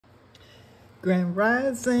Grand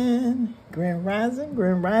Rising, Grand Rising,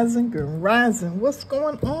 Grand Rising, Grand Rising. What's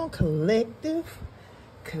going on, collective?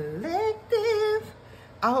 Collective.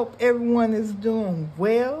 I hope everyone is doing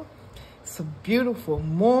well. It's a beautiful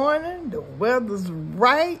morning. The weather's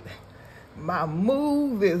right. My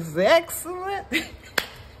mood is excellent.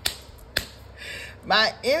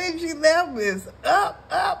 My energy level is up,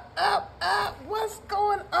 up, up, up. What's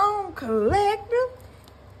going on, collective?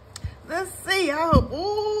 Let's see. I hope.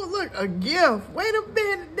 Oh, look, a gift. Wait a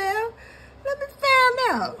minute now. Let me find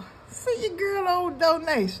out. See your girl old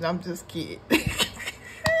donation. I'm just kidding.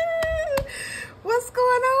 What's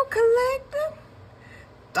going on, collective?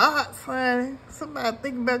 Thoughts, honey. Somebody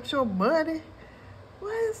thinking about your money.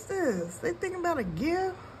 What is this? They thinking about a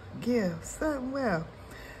gift? Gift. Something well.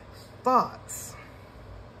 Thoughts.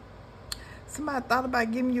 Somebody thought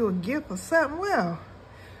about giving you a gift or something well.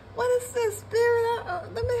 What is this, spirit?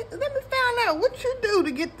 Let me find out what you do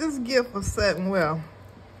to get this gift or something well.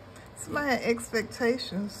 Somebody had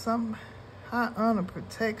expectations, some high honor,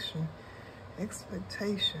 protection,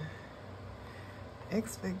 expectation,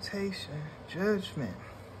 judgment.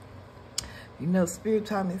 You know, spirit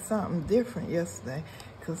taught me something different yesterday,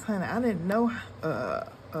 cause honey, I didn't know.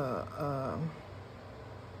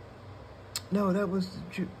 No, that was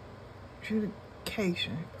adjudication.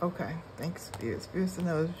 Okay, thanks, spirit. Spirit said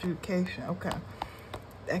no, it's adjudication. Okay,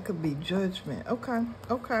 that could be judgment. Okay,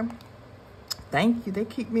 okay. Thank you. They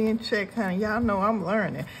keep me in check, honey. Y'all know I'm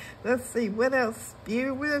learning. Let's see, what else,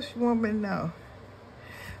 spirit? What else you want me to know?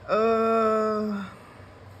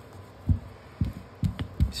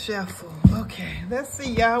 Shuffle. Okay, let's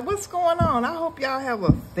see, y'all. What's going on? I hope y'all have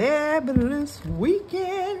a fabulous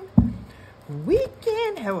weekend.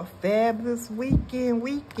 Have a fabulous weekend.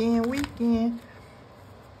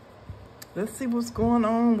 Let's see what's going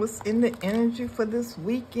on. What's in the energy for this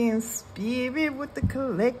weekend, spirit? What the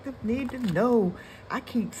collective need to know. I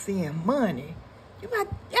keep seeing money. I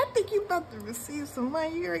think you about to receive some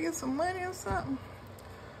money. You gonna get some money or something?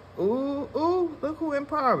 Ooh, ooh, look who in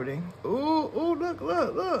poverty. Ooh, ooh,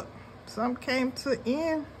 look. Some came to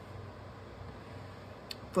end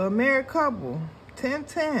for a married couple.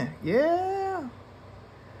 10-10. Yeah.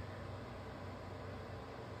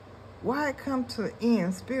 Why it come to an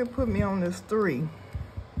end? Spirit put me on this 3.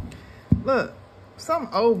 Look,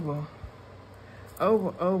 something over.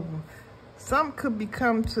 Something could be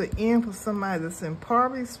come to an end for somebody that's in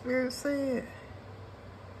poverty, spirit said.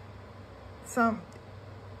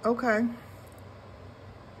 Okay.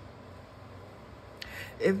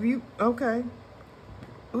 If you, okay.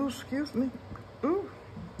 Ooh, excuse me. Ooh,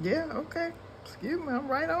 yeah, okay. Excuse me, I'm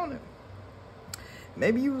right on it.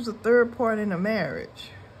 Maybe you was a third party in a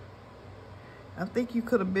marriage. I think you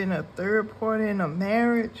could have been a third party in a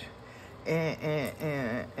marriage,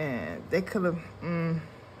 and they could have,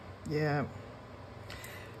 yeah.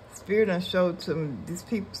 Spirit done showed to me these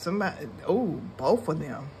people, somebody, oh, both of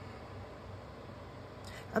them.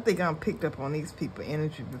 I think I picked up on these people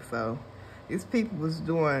energy before. These people was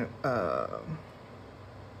doing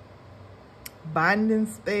binding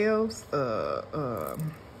spells,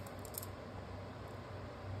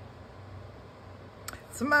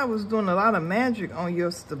 somebody was doing a lot of magic on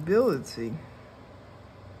your stability.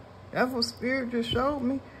 That's what spirit just showed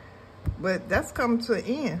me. But that's coming to an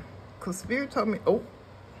end. Because spirit told me, oh,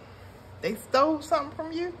 they stole something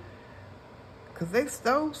from you. Because they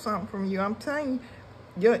stole something from you. I'm telling you,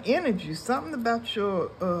 your energy, something about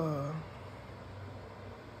your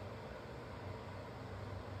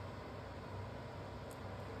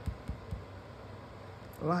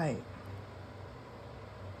light.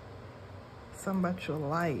 Something about your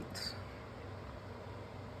light.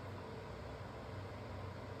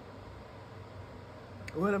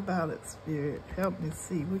 What about it, spirit? Help me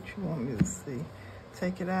see what you want me to see.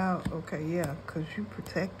 Take it out. Okay, yeah, because you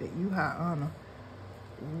protected. You high honor.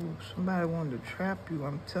 Ooh, somebody wanted to trap you.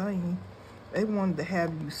 I'm telling you. They wanted to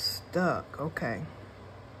have you stuck. Okay.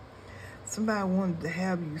 Somebody wanted to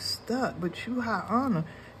have you stuck, but you high honor.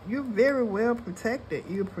 You're very well protected.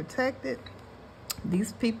 You're protected.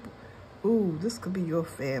 These people, ooh, this could be your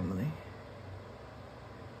family.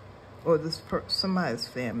 Or this somebody's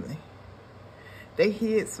family. They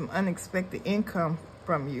hid some unexpected income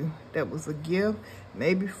from you. That was a gift,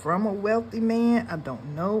 maybe from a wealthy man. I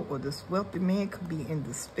don't know. Or this wealthy man could be in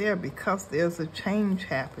despair because there's a change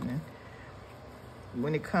happening.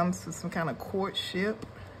 When it comes to some kind of courtship.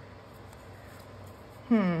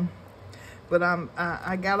 But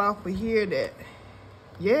I got off of here that,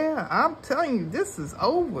 yeah, I'm telling you, this is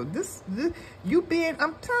over. This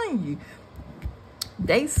I'm telling you,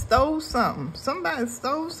 they stole something. Somebody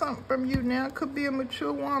stole something from you now. It could be a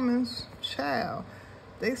mature woman's child.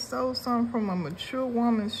 They stole something from a mature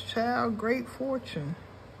woman's child, great fortune.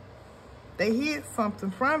 They hid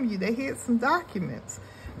something from you. They hid some documents.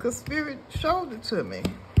 Because Spirit showed it to me.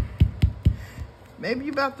 Maybe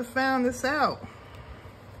you about to find this out.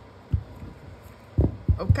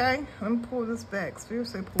 Okay? Let me pull this back. Spirit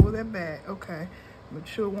said pull that back. Okay.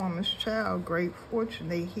 Mature woman's child, great fortune.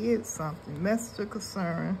 They hid something. Message of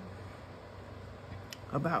concern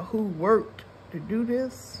about who worked to do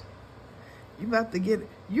this. You about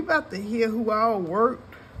to hear who all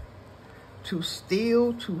worked to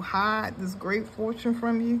steal, to hide this great fortune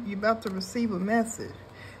from you. You about to receive a message.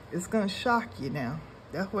 It's gonna shock you now.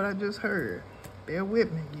 That's what I just heard. Bear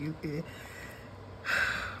with me.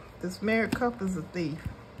 This married couple is a thief.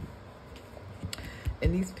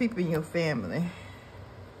 And these people in your family.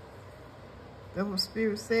 That's what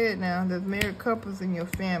Spirit said now. There's married couples in your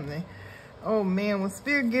family. Oh man, when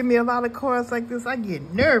Spirit give me a lot of cards like this, I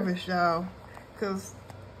get nervous, y'all. Because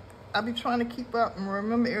I be trying to keep up and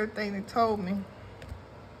remember everything they told me.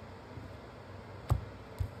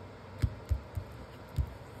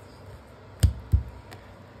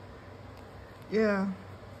 Yeah.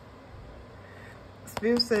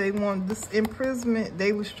 Spirit said they want this imprisonment.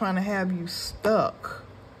 They was trying to have you stuck.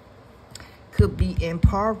 Could be in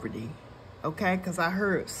poverty. Okay? Because I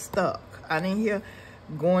heard stuck. I didn't hear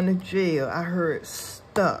going to jail. I heard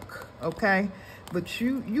stuck. Okay? But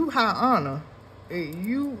you high honor.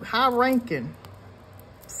 You high ranking.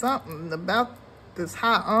 Something about this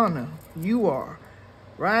high honor. You are.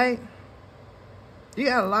 Right? You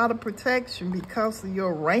got a lot of protection because of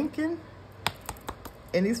your ranking.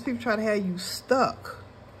 And these people try to have you stuck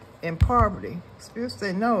in poverty. Spirit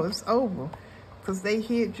said, no, it's over. Because they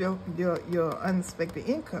hid your unexpected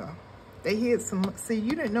income. They hid some. See,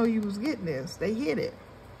 you didn't know you was getting this. They hid it.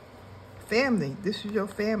 Family. This is your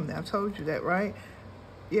family. I told you that, right?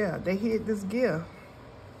 Yeah, they hid this gift.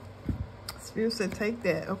 Spirit said, take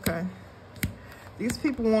that. Okay. These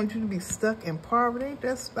people want you to be stuck in poverty.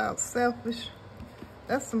 That's about selfish.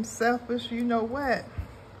 That's some selfish, you know what?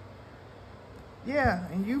 Yeah,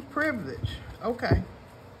 and you privileged. Okay.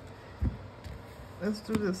 Let's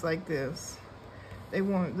do this like this. They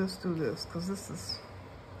want, let's do this. Because this is,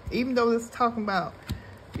 even though this is talking about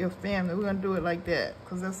your family, we're going to do it like that.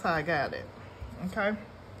 Because that's how I got it. Okay?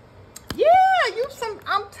 Yeah,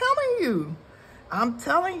 I'm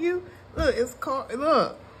telling you. Look, it's called,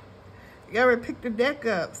 look. You gotta pick the deck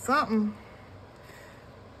up. Something.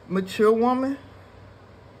 Mature woman.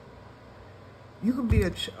 You could be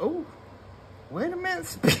oh, wait a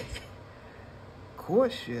minute.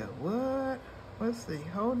 Courtship, what? Let's see,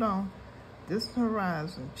 hold on. Distant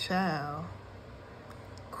horizon, child.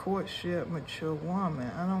 Courtship, mature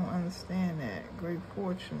woman. I don't understand that. Great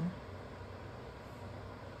fortune.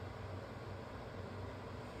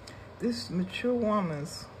 This mature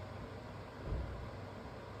woman's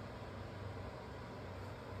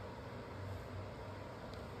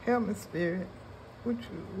help me, Spirit.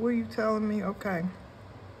 What are you telling me? Okay.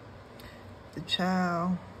 The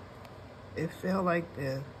child, it felt like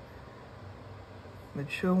the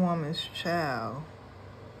mature woman's child.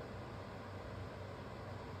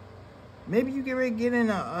 Maybe you get ready to get in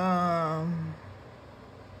a, I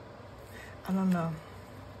don't know.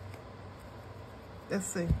 Let's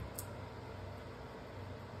see.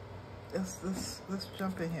 Let's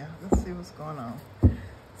jump in here. Let's see what's going on.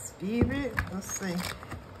 Spirit, let's see.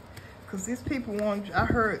 Because these people want you, I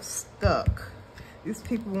heard stuck. These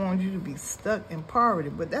people want you to be stuck in poverty.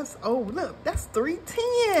 But that's, oh, look, that's 3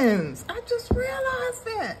 tens. I just realized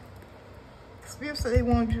that. Spirit said they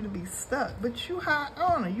want you to be stuck. But you high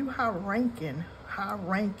honor, you high ranking. High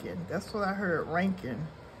ranking. That's what I heard, ranking.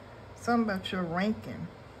 Something about your ranking.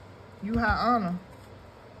 You high honor.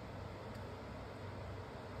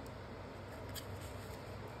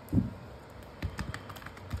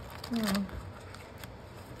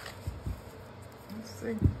 Let's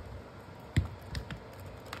see.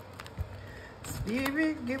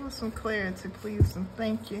 Spirit, give us some clarity, please, and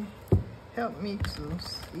thank you. Help me to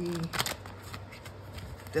see,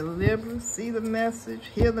 deliver, see the message,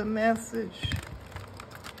 hear the message.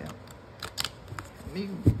 Help me,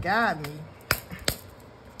 guide me.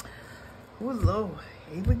 Oh, Lord.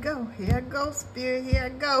 Here we go. Here I go, Spirit. Here I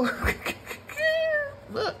go.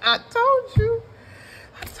 Look, I told you.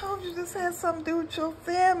 I told you this had something to do with your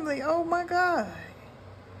family. Oh, my God.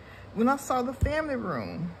 When I saw the family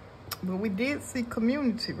room. But we did see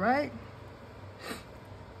community, right?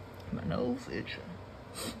 My nose itching.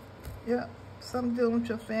 Yeah, something dealing with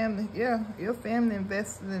your family. Yeah, your family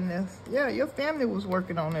invested in this. Yeah, your family was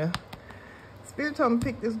working on this. Spirit told me to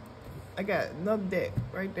pick this. I got another deck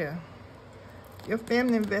right there. Your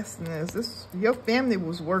family invested in this. Your family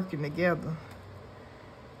was working together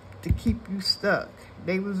to keep you stuck.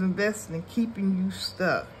 They was investing in keeping you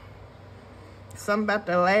stuck. Something about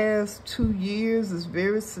the last 2 years is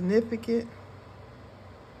very significant.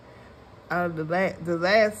 Out of the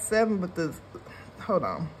last 7, but hold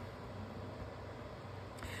on.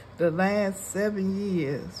 The last 7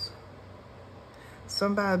 years,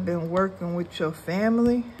 somebody been working with your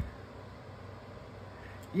family.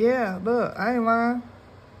 Yeah, look, I ain't lying.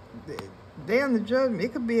 They in the judgment.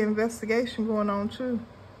 It could be an investigation going on too.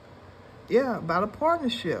 Yeah, about a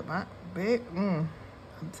partnership. I'm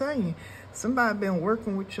telling you, somebody been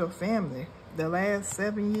working with your family the last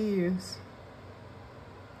 7 years.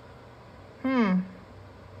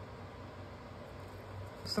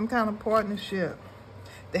 Some kind of partnership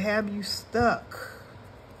to have you stuck.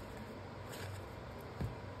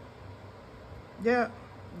 Yeah,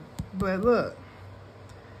 but look,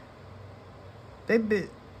 they've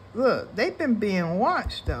been being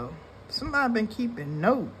watched though. Somebody been keeping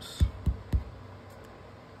notes.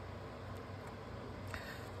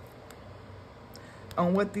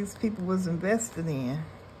 On what these people was invested in.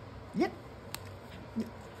 Yeah.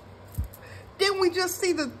 Didn't we just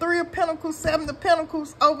see the 3 of Pentacles, 7 of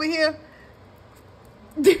Pentacles over here?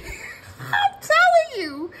 I'm telling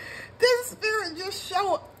you, this spirit just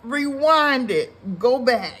rewind it, go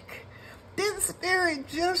back. This spirit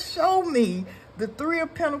just showed me the 3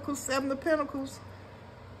 of Pentacles, 7 of Pentacles.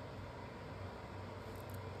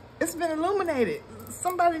 It's been illuminated.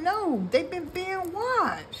 Somebody know. They've been being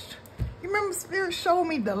watched. You remember spirit showed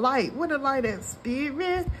me the light. Where the light at,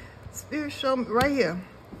 spirit? Spirit showed me right here.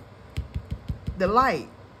 The light.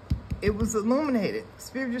 It was illuminated.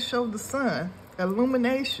 Spirit just showed the sun.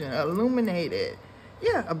 Illumination. Illuminated.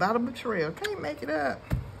 Yeah, about a betrayal. Can't make it up.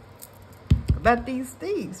 About these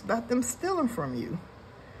thieves. About them stealing from you.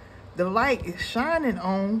 The light is shining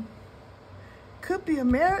on. Could be a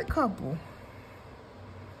married couple.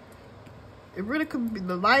 It really could be.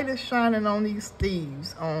 The light is shining on these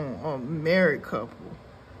thieves. On a married couple.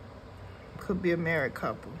 Could be a married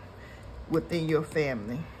couple. Within your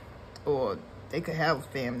family. Or they could have a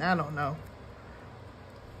family. I don't know.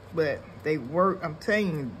 But they work. I'm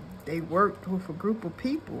telling you. They worked with a group of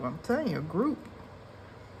people. I'm telling you, a group.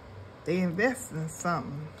 They invest in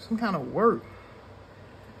something. Some kind of work.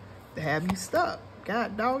 To have you stuck.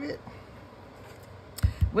 God dog it.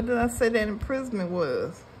 What did I say that imprisonment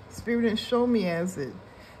was? Spirit didn't show me as it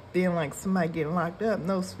being like somebody getting locked up.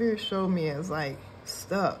 No, Spirit showed me as like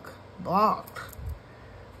stuck, blocked,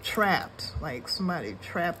 trapped. Like somebody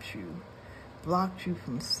trapped you, blocked you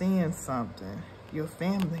from seeing something. Your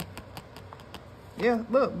family. Yeah,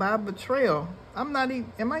 look, by betrayal. I'm not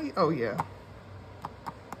even, am I? Oh yeah.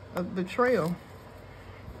 A betrayal.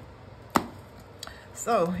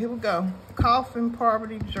 So, here we go. Coffin,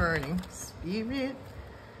 poverty, journey. Spirit.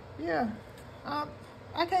 Yeah.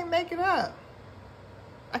 I can't make it up.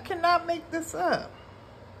 I cannot make this up.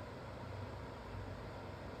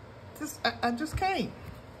 I just can't.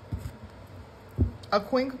 A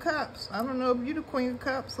Queen of Cups. I don't know if you're the Queen of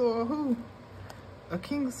Cups or who. A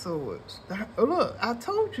King of Swords. Look, I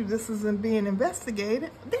told you this isn't being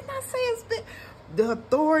investigated. Didn't I say it's been? The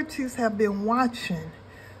authorities have been watching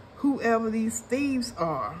whoever these thieves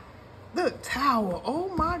are. Look, Tower. Oh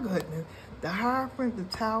my goodness. The Hierophant, the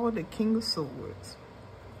Tower, the King of Swords.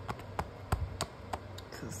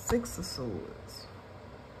 To 6 of Swords.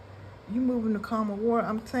 You moving to calm war.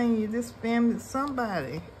 I'm telling you, this family,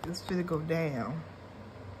 somebody is going to go down.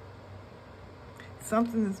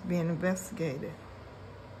 Something is being investigated.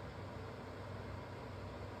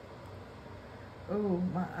 Oh,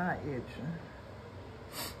 my eye itching.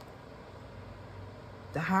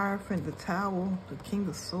 The Hierophant, the Tower, the King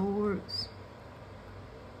of Swords.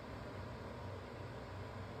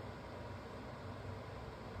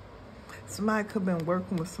 Somebody could have been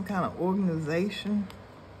working with some kind of organization.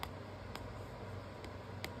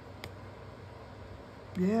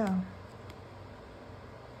 Yeah.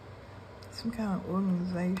 Some kind of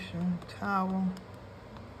organization. Tower.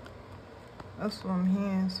 That's what I'm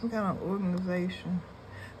hearing. Some kind of organization.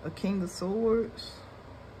 A King of Swords.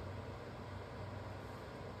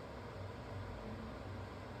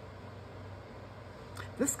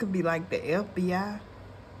 This could be like the FBI.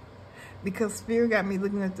 Because Spirit got me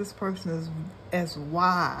looking at this person as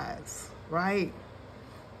wise, right?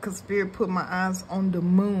 Because Spirit put my eyes on the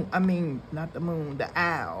moon. I mean, not the moon, the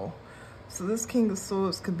owl. So this King of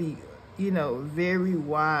Swords could be, you know, very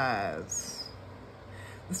wise.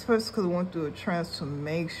 This person could have went through a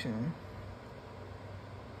transformation.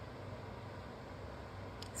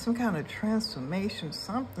 Some kind of transformation.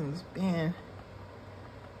 Something's been...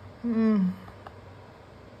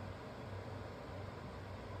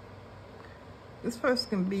 This person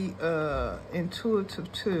can be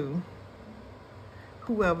intuitive too,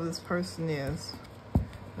 whoever this person is.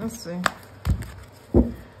 Let's see.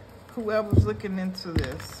 Whoever's looking into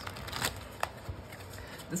this.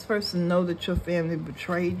 This person know that your family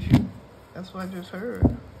betrayed you. That's what I just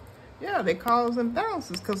heard. Yeah, they calls and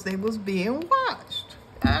bounces because they was being watched.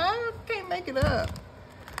 I can't make it up.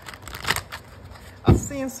 I'm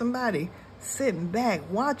seeing somebody sitting back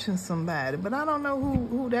watching somebody, but I don't know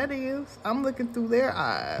who that is. I'm looking through their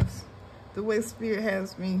eyes. The way Spirit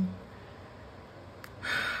has me.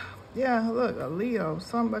 Yeah, look, a Leo,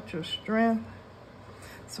 something about your strength.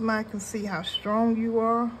 Somebody can see how strong you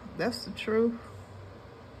are. That's the truth.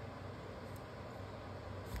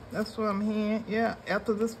 That's what I'm hearing. Yeah,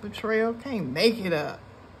 after this betrayal, can't make it up.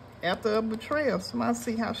 After a betrayal, somebody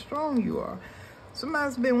see how strong you are.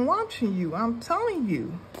 Somebody's been watching you, I'm telling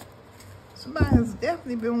you. Somebody has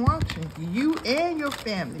definitely been watching you and your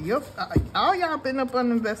family. All y'all been up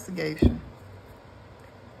under investigation.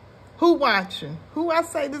 Who watching? Who I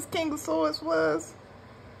say this King of Swords was?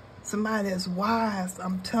 Somebody that's wise.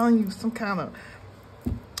 I'm telling you, some kind of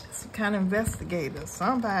investigator.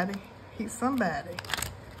 Somebody. He's somebody.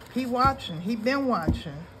 He watching. He been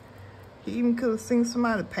watching. He even could have seen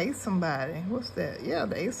somebody pay somebody. What's that? Yeah,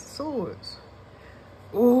 the Ace of Swords.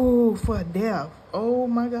 Ooh, for death. Oh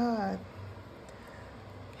my God.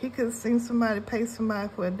 He could have seen somebody pay somebody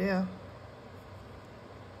for a death.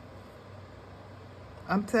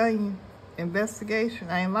 I'm telling you, investigation.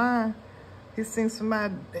 I ain't lying. He's seen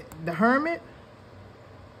somebody, the Hermit,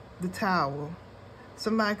 the Tower.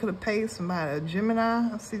 Somebody could have paid somebody, a Gemini.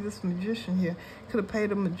 I see this magician here. Could have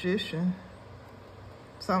paid a magician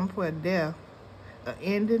something for a death, an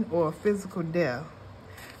ending or a physical death.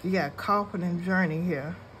 You got coffin and journey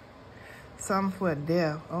here. Something for a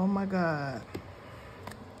death. Oh my God.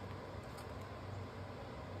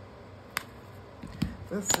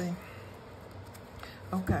 Let's see.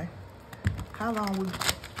 Okay. How long we...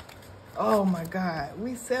 Oh my God.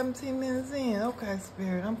 We 17 minutes in. Okay,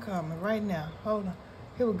 Spirit. I'm coming right now. Hold on.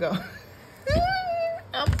 Here we go.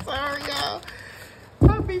 I'm sorry, y'all.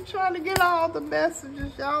 I be trying to get all the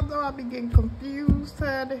messages. Y'all know I be getting confused,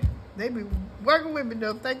 honey. They be working with me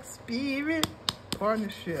though. Thanks, Spirit.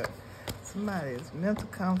 Partnership. Somebody's mental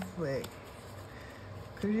conflict.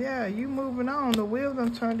 Cause yeah, you moving on. The wheel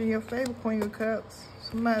done turned in your favor, Queen of Cups.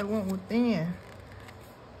 Somebody went within.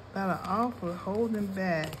 About an offer holding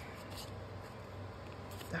back.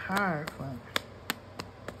 The Hierophant.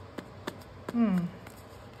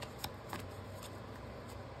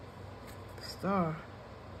 Star.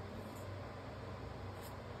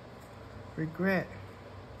 Regret.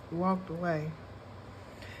 Walked away.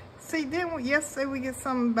 See, then yesterday we get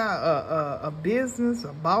something about a business,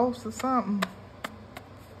 a boss or something.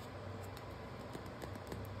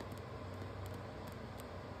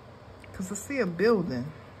 Because I see a building.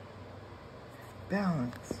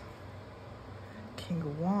 Balance. King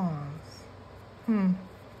of Wands.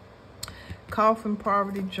 Coffin,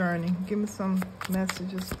 poverty, journey. Give me some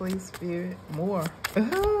messages, please, Spirit. More.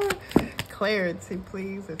 Clarity,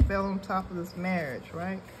 please. It fell on top of this marriage,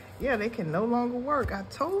 right? Yeah, they can no longer work. I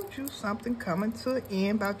told you something coming to an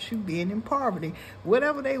end about you being in poverty.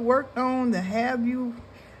 Whatever they worked on to have you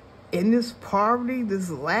in this poverty, this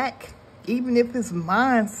lack, even if it's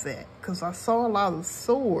mindset, because I saw a lot of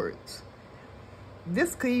swords.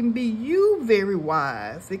 This could even be you very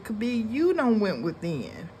wise. It could be you done went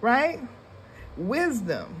within, right?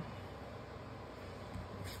 Wisdom.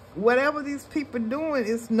 Whatever these people doing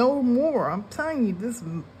is no more. I'm telling you, this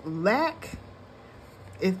lack,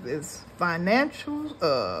 if it's financial,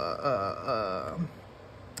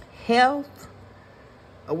 health,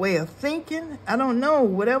 a way of thinking, I don't know.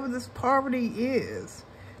 Whatever this poverty is,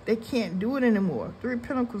 they can't do it anymore. Three of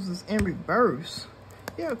Pentacles is in reverse.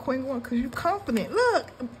 Yeah, Queen One, because you're confident.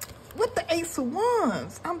 Look, with the Ace of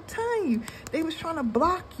Wands, I'm telling you, they was trying to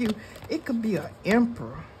block you. It could be an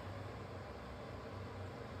Emperor.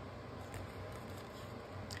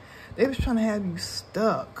 They was trying to have you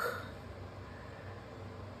stuck.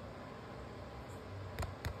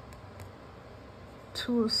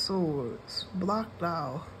 Two of Swords, blocked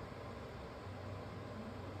out.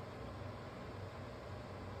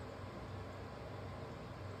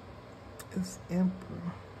 It's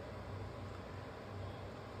Emperor.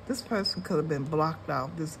 This person could have been blocked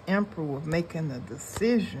out. This Emperor was making a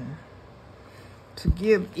decision to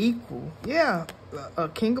give equal. Yeah, a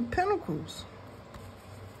King of Pentacles.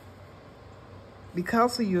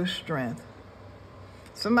 Because of your strength.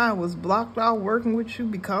 Somebody was blocked out working with you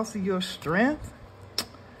because of your strength.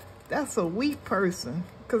 That's a weak person.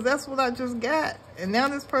 Because that's what I just got. And now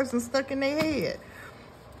this person's stuck in their head.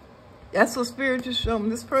 That's what Spirit just showed me.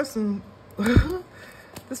 This person,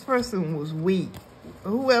 this person was weak.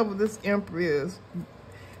 Whoever this Emperor is,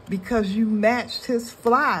 because you matched his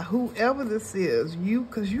fly. Whoever this is,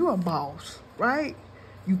 because you're a boss, right?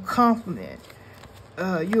 You confident.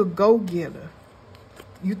 You're a go-getter.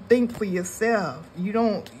 You think for yourself. You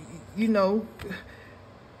don't, you know,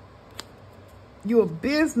 you're a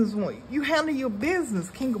businesswoman. You handle your business.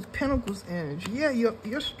 King of Pentacles energy. Yeah,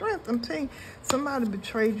 your strength. I'm telling you, somebody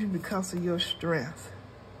betrayed you because of your strength.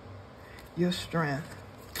 Your strength.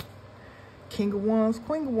 King of Wands,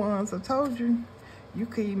 Queen of Wands. I told you, you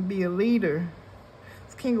could even be a leader.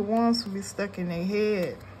 This King of Wands will be stuck in their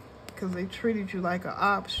head because they treated you like an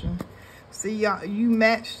option. See, y'all, you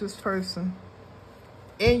match this person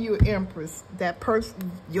and your Empress. That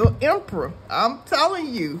person, your Emperor. I'm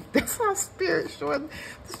telling you, that's how Spirit showed.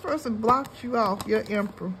 This person blocked you off, your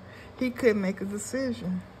Emperor. He couldn't make a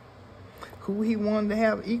decision who he wanted to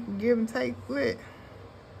have equal give and take with.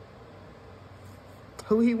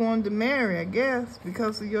 Who he wanted to marry, I guess,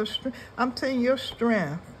 because of your strength. I'm telling you, your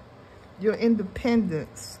strength, your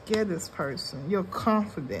independence, scare this person, your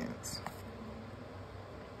confidence.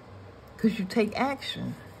 Because you take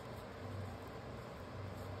action.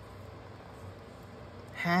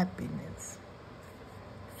 Happiness,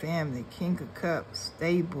 family, King of Cups,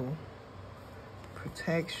 stable,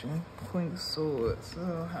 protection, Queen of Swords.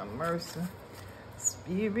 Oh, have mercy.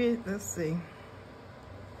 Spirit, let's see.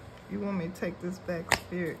 You want me to take this back,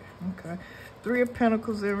 Spirit? Okay. Three of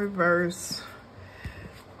Pentacles in reverse.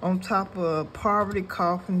 On top of poverty,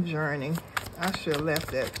 coffin, journey. I should have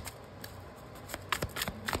left that.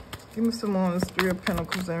 Give me some more on this Three of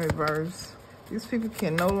Pentacles in reverse. These people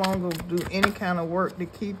can no longer do any kind of work to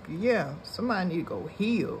keep you. Yeah, somebody need to go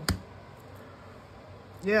heal.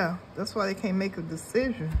 Yeah, that's why they can't make a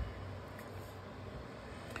decision.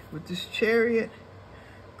 With this Chariot,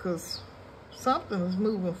 because something is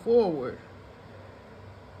moving forward.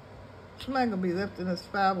 Somebody gonna be left in this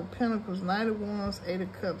Five of Pentacles, Knight of Wands, Eight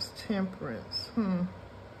of Cups, Temperance.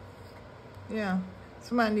 Yeah,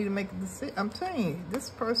 somebody need to make a decision. I'm telling you, this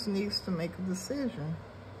person needs to make a decision.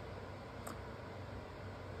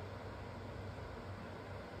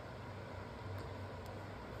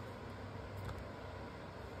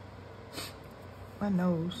 My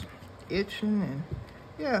nose itching, and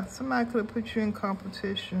yeah, somebody could have put you in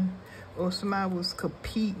competition, or somebody was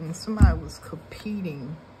competing. Somebody was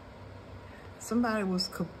competing. Somebody was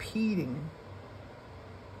competing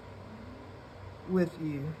with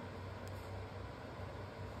you.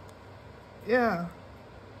 Yeah.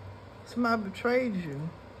 Somebody betrayed you.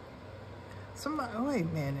 Somebody, wait a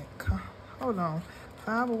minute. Hold on.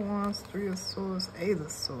 Five of Wands, Three of Swords, Eight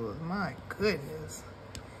of Swords. My goodness.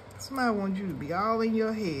 Somebody wants you to be all in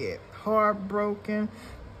your head. Heartbroken.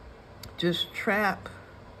 Just trapped.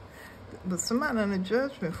 But somebody under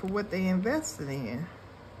judgment for what they invested in.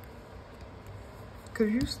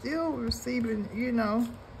 Because you still receiving, you know,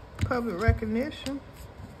 public recognition.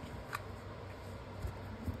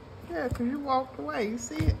 Yeah, because you walked away. You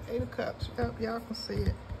see it? Eight of Cups. Yep, y'all can see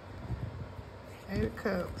it. Eight of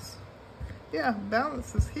Cups. Yeah,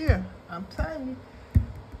 balance is here. I'm telling you.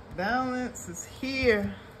 Balance is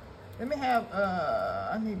here. Let me have,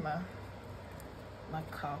 I need my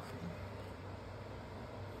coffee.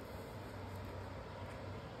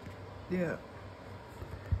 Yeah.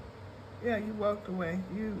 Yeah, you walked away.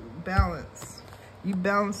 You balance. You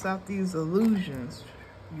balance out these illusions.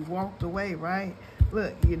 You walked away, right?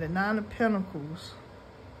 Look, you're the Nine of Pentacles.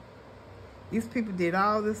 These people did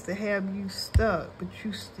all this to have you stuck, but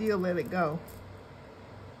you still let it go.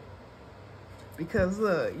 Because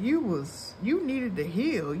look, you needed to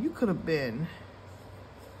heal. You could have been,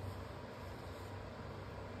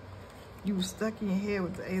 you were stuck in your head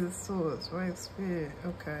with the Eight of Swords, right? Spirit,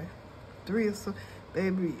 okay. Three of Swords,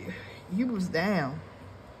 baby, you was down.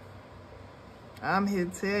 I'm here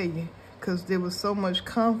to tell you, because there was so much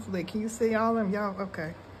conflict. Can you see all of them? Y'all,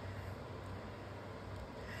 okay.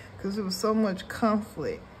 Because there was so much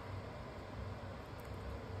conflict.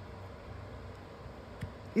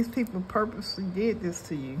 These people purposely did this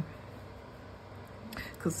to you.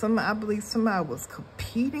 Because I believe somebody was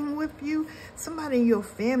competing with you. Somebody in your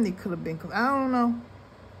family could have been, I don't know.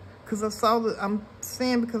 Because I saw I'm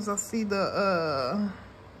saying because I see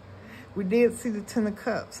we did see the Ten of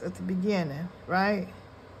Cups at the beginning, right?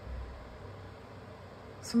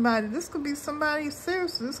 Somebody, this could be somebody,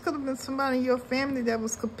 seriously, this could have been somebody in your family that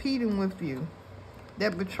was competing with you,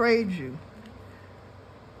 that betrayed you.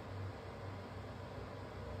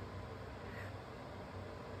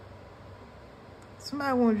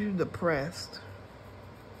 Somebody wanted you depressed.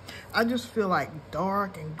 I just feel like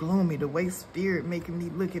dark and gloomy, the way spirit making me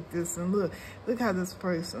look at this. And look how this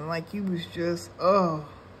person, like you was just, oh,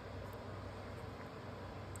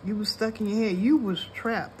 you was stuck in your head. You was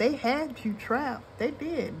trapped. They had you trapped. They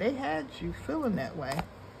did. They had you feeling that way.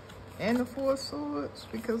 And the Four of Swords,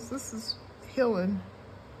 because this is healing.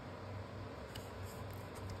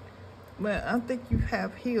 But I think you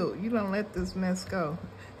have healed. You don't let this mess go.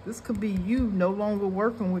 This could be you no longer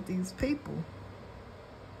working with these people.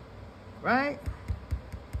 Right?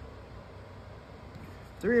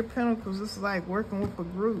 Three of Pentacles, this is like working with a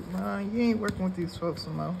group. You ain't working with these folks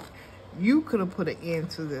no more. You could have put an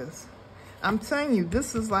end to this. I'm telling you,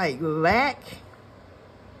 this is like lack.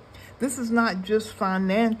 This is not just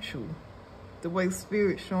financial, the way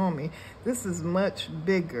Spirit's showing me. This is much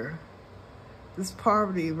bigger. This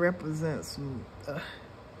poverty represents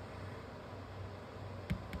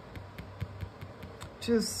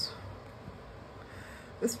this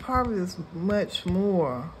poverty is much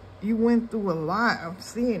more. You went through a lot. I'm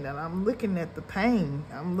seeing that. I'm looking at the pain.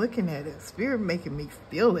 I'm looking at it. Spirit making me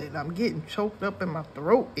feel it. I'm getting choked up in my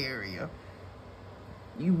throat area.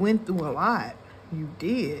 You went through a lot. You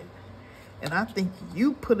did. And I think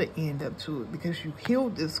you put an end up to it because you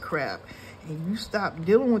healed this crap. And you stopped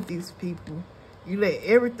dealing with these people. You let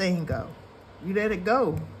everything go. You let it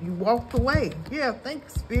go. You walked away. Yeah, thank you,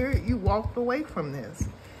 Spirit. You walked away from this.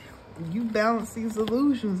 You balance these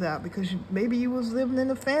illusions out because maybe you was living in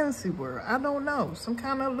a fantasy world. I don't know. Some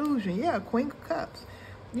kind of illusion. Yeah, Queen of Cups.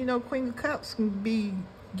 You know, Queen of Cups can be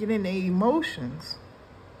getting their emotions.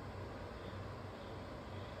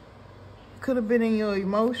 Could have been in your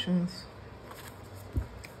emotions.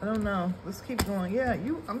 I don't know. Let's keep going. Yeah,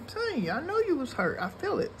 I'm telling you, I know you was hurt. I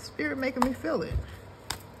feel it. Spirit making me feel it.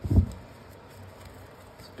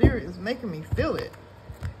 Spirit is making me feel it.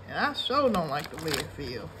 And I sure don't like the way it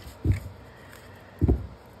feels.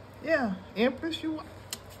 Yeah, Empress,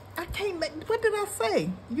 I can't make, what did I say?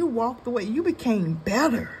 You walked away. You became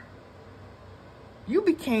better. You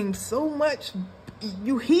became so much,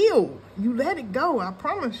 you healed. You let it go. I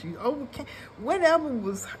promise you. Overcame, whatever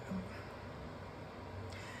was,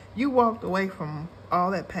 you walked away from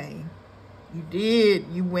all that pain. You did.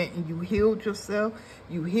 You went and you healed yourself.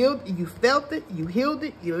 You healed, you felt it, you healed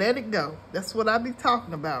it, you let it go. That's what I be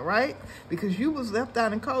talking about, right? Because you was left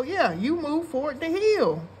out in cold. Yeah, you moved forward to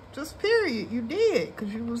heal. Just period. You did.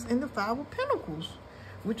 Because you was in the Five of Pentacles,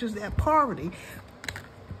 which is that poverty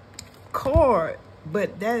card.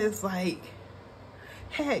 But that is like,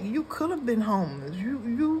 heck, you could have been homeless.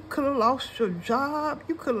 You could have lost your job.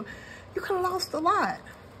 You could have lost a lot.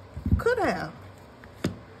 Could have.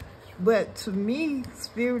 But to me,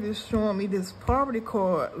 Spirit is showing me this poverty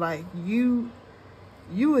card, like you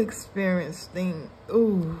experienced things.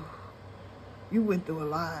 Ooh, you went through a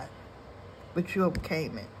lot, but you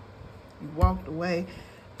overcame it. You walked away.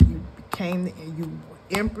 You became, you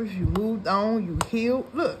Empress. You moved on. You healed.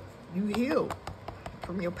 Look, you healed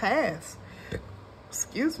from your past.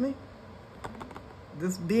 Excuse me.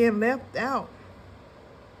 This being left out,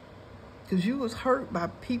 because you was hurt by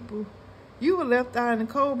people. You were left out in the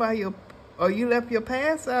cold by you left your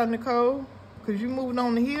past out in the cold because you moved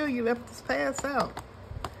on the hill. You left this past out.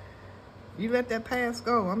 You let that past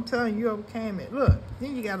go. I'm telling you, you overcame it. Look,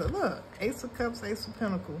 then you got to look. Ace of Cups, Ace of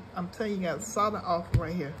Pentacles. I'm telling you, you got a solid offer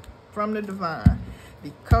right here from the divine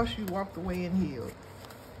because you walked away and healed.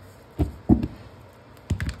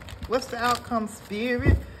 What's the outcome,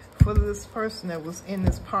 Spirit, for this person that was in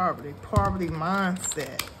this poverty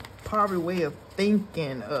mindset, poverty way of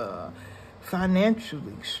thinking,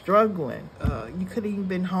 financially struggling? You could have even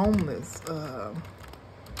been homeless.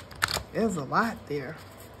 There's a lot there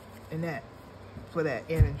in that, for that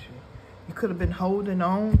energy. You could have been holding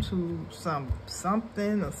on to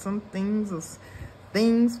something or some things or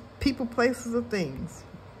things, people, places, or things.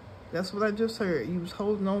 That's what I just heard. You was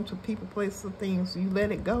holding on to people, places, or things. So you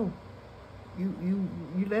let it go.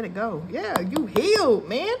 You let it go. Yeah, you healed,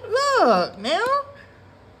 man. Look now,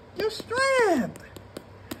 your strength.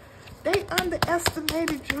 They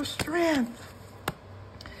underestimated your strength.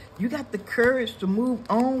 You got the courage to move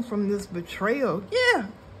on from this betrayal. Yeah,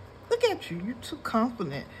 look at you. You're too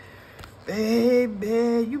confident.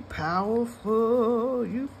 Baby, you powerful.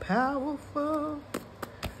 You powerful.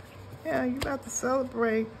 Yeah, you about to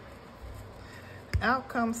celebrate.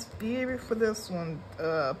 Outcome, Spirit, for this one.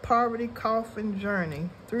 Poverty, coffin, journey.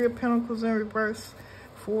 Three of Pentacles in reverse.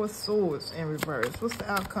 Four of Swords in reverse. What's the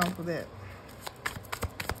outcome for that?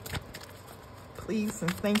 Please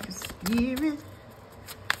and thank you, Spirit.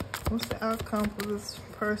 What's the outcome for this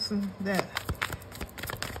person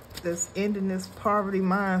that's ending this poverty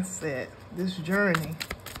mindset, this journey?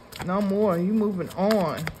 No more. You moving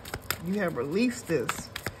on. You have released this.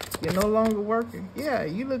 You're no longer working. Yeah,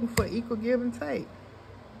 you looking for equal give and take.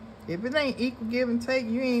 If it ain't equal give and take,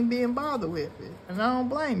 you ain't being bothered with it. And I don't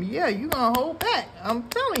blame you. Yeah, you're going to hold back. I'm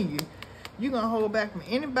telling you. You're going to hold back from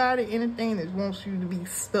anybody, anything that wants you to be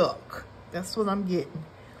stuck. That's what I'm getting.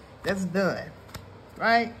 That's done.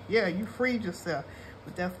 Right? Yeah, you freed yourself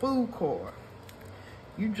with that food cord.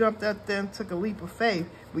 You jumped out there and took a leap of faith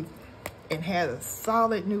and had a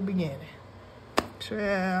solid new beginning.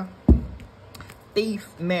 Child. Thief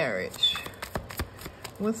marriage.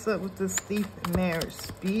 What's up with this thief marriage,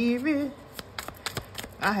 Spirit?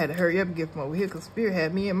 I had to hurry up and get from over here because Spirit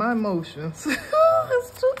had me in my emotions.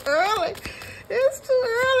 It's too early. It's too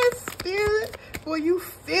early, Spirit. Boy, you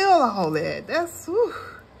feel all that. That's, whew.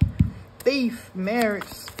 Thief marriage,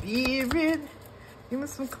 Spirit. Give me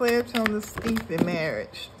some clarity on this thief in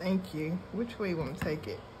marriage. Thank you. Which way you want to take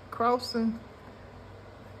it? Crossing.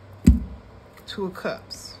 Two of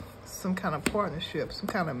Cups. Some kind of partnership. Some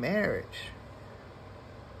kind of marriage.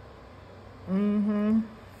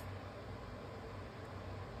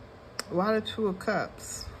 Why the Two of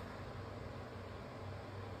Cups?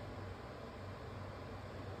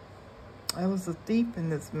 I was a thief in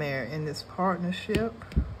this marriage, in this partnership.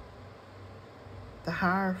 The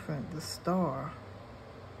Hierophant, the Star.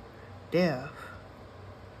 Death.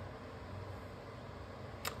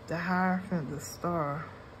 The Hierophant, the Star.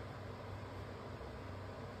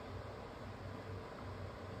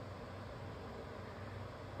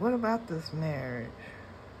 What about this marriage?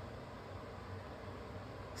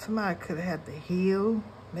 Somebody could have had to heal,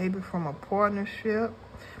 maybe from a partnership,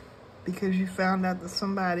 because you found out that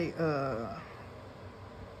somebody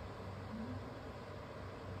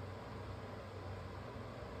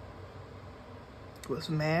was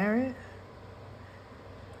married.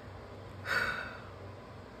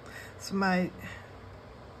 Somebody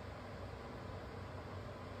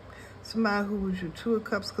who was your Two of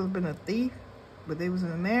Cups could have been a thief, but they was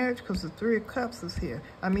in a marriage because the Three of Cups is here.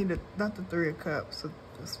 I mean, not the Three of Cups.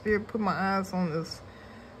 The Spirit put my eyes on this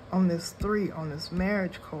three, on this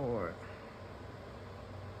marriage card.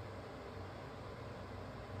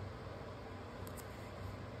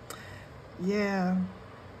 Yeah.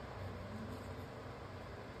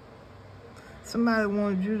 Somebody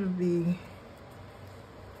wanted you to be...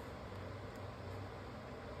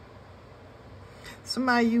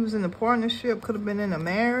 Somebody using a partnership could have been in a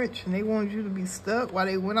marriage and they wanted you to be stuck while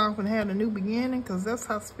they went off and had a new beginning, because that's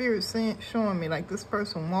how Spirit's showing me, like this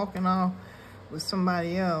person walking off with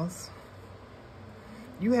somebody else.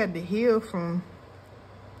 You had to heal from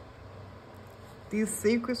these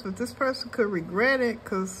secrets, but this person could regret it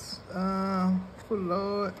because, oh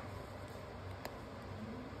Lord,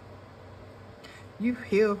 you've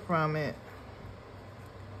healed from it.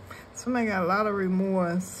 Somebody got a lot of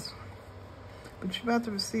remorse. But you're about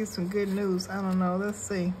to receive some good news. I don't know. Let's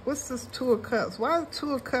see. What's this Two of Cups? Why the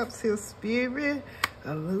Two of Cups here, Spirit?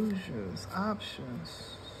 Illusions.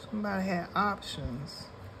 Options. Somebody had options.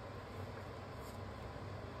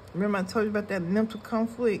 Remember I told you about that mental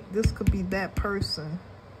conflict? This could be that person.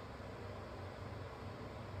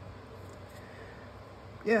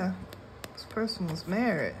 Yeah. This person was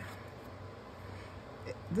married.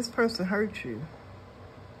 This person hurt you.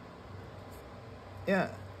 Yeah.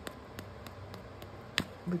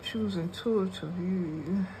 But you was intuitive.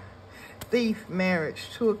 You thief marriage.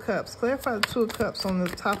 Two of Cups. Clarify the Two of Cups on the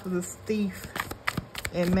top of this thief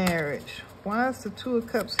in marriage. Why is the Two of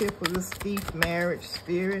Cups here for this thief marriage,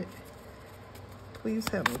 Spirit? Please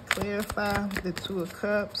help me clarify the Two of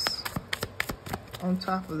Cups on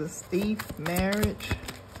top of this thief marriage.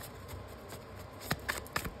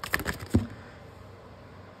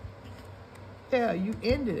 Yeah, you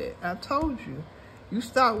ended it. I told you. You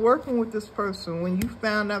stopped working with this person when you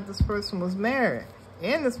found out this person was married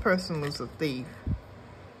and this person was a thief.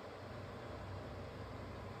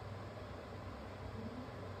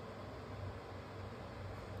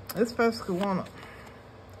 This person could want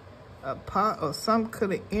a pot or some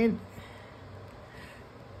could have ended.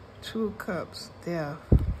 Two of Cups, death.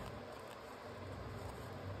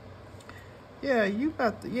 Yeah, you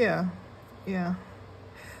about to, yeah.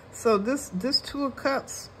 So this Two of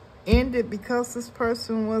Cups ended because this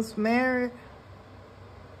person was married.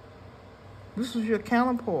 This was your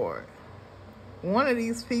counterpart. One of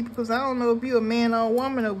these people, because I don't know if you're a man or a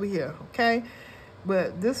woman over here, okay?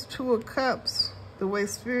 But this Two of Cups, the way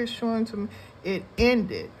Spirit's showing to me, it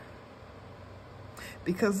ended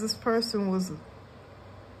because this person was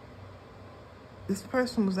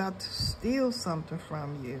out to steal something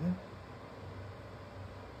from you.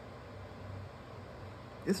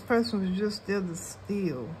 This person was just there to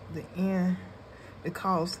steal the end. It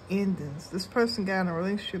caused endings. This person got in a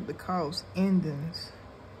relationship that caused endings.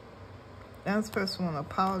 Now this person want to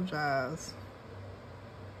apologize.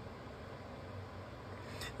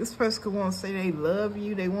 This person could want to say they love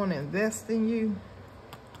you. They want to invest in you.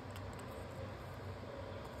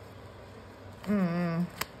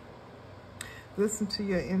 Listen to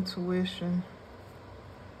your intuition.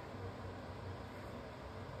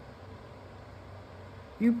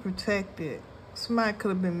 You protect it. Somebody could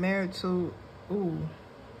have been married to,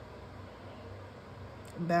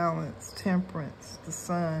 balance, temperance, the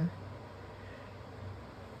sun.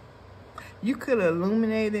 You could have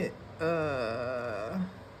illuminated,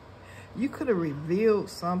 you could have revealed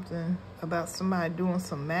something about somebody doing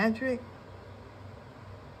some magic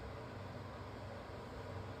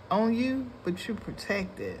on you, but you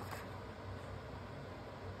protect it.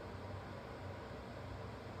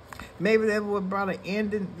 Maybe that would brought an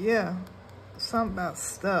ending. Yeah, something about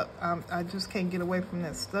stuck. I just can't get away from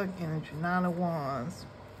that stuck energy. 9 of Wands,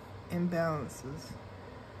 imbalances.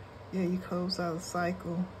 Yeah, you close out a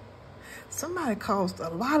cycle. Somebody caused a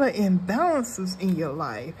lot of imbalances in your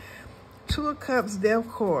life. 2 of Cups, Death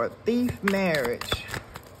card, thief, marriage.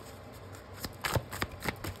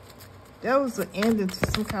 That was the ending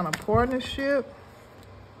to some kind of partnership.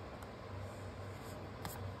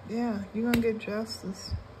 Yeah, you're going to get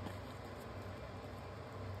justice.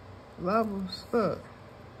 Lovers, look.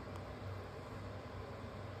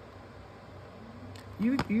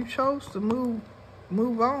 You chose to move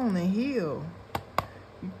on and heal.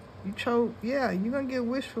 You chose, yeah, you're going to get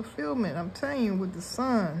wish fulfillment. I'm telling you, with the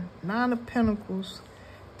sun, 9 of Pentacles,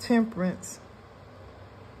 Temperance,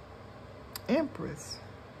 Empress.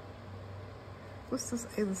 What's this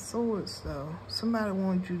 8 of Swords, though? Somebody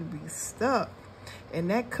wanted you to be stuck, and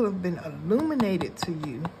that could have been illuminated to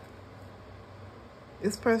you.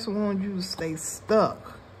 This person wanted you to stay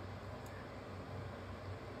stuck.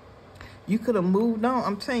 You could have moved on.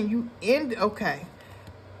 I'm telling you, okay.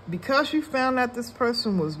 Because you found out this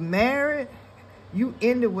person was married, you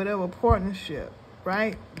ended whatever partnership,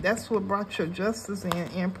 right? That's what brought your justice in,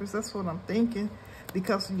 Empress. That's what I'm thinking.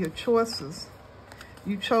 Because of your choices.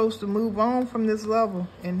 You chose to move on from this level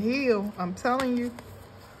and heal. I'm telling you.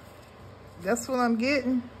 That's what I'm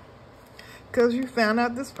getting. Because you found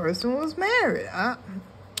out this person was married.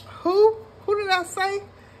 Who did I say?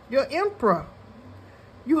 Your Emperor.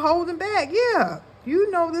 You holding back. Yeah.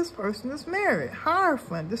 You know this person is married.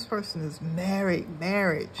 Hierophant. This person is married.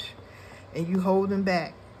 Marriage. And you holding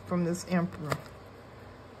back from this Emperor.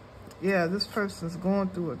 Yeah, this person's going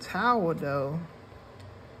through a tower, though.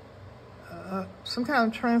 Some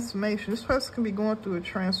kind of transformation. This person can be going through a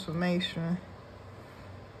transformation.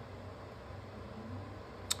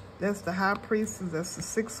 That's the High Priestess. That's the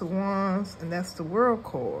 6 of Wands. And that's the World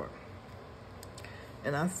card.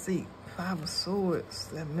 And I see 5 of Swords.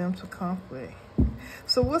 That mental conflict.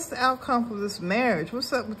 So what's the outcome of this marriage?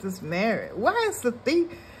 What's up with this marriage? Why is the thief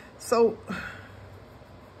so...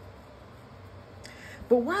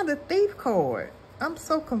 But why the Thief card? I'm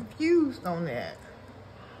so confused on that.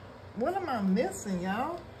 What am I missing,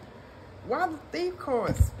 y'all? Why the Thief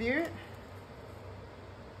card, Spirit?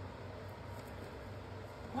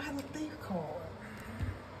 Why the Thief card?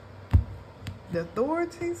 The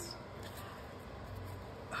authorities?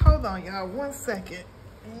 Hold on, y'all. 1 second.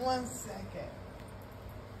 1 second.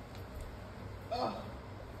 Oh.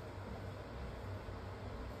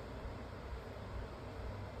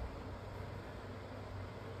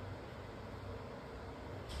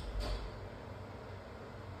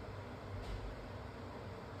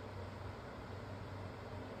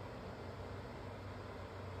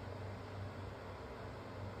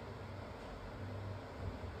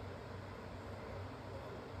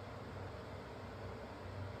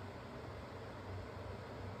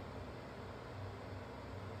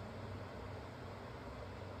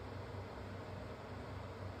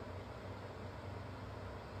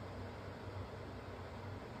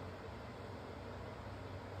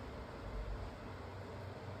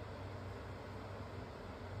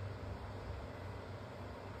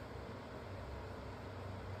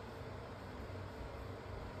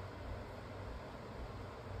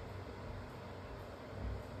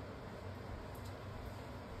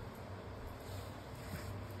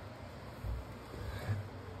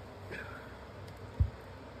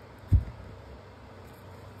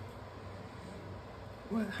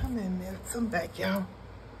 Well, how many minutes? I'm back, y'all.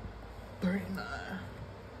 39.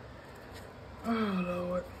 Oh,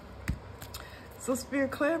 Lord. So,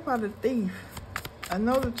 Spirit, clarify the thief. I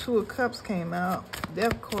know the 2 of Cups came out.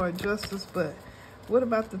 Death card, Justice, but what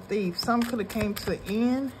about the thief? Some could have came to an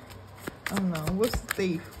end. I don't know. What's the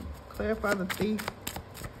thief? Clarify the thief,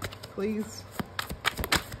 please.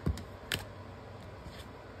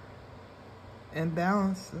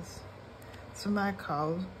 imbalances. Somebody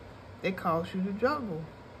they cause you to juggle.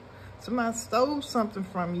 Somebody stole something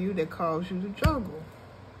from you that caused you to juggle.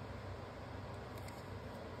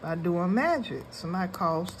 By doing magic. Somebody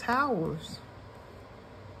caused towers.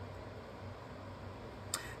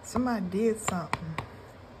 Somebody did something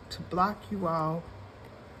to block you off.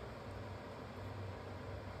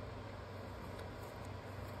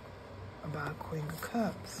 About Queen of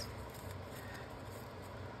Cups.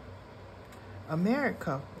 A married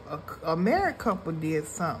couple. A married couple did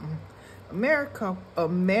something. A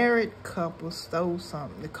married couple stole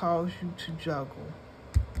something that caused you to juggle.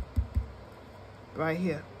 Right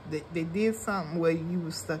here. They did something where you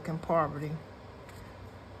were stuck in poverty.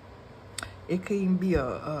 It could even be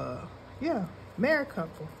yeah, married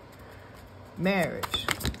couple. Marriage.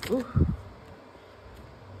 Ooh.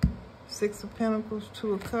 6 of Pentacles,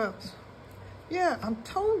 2 of Cups. Yeah, I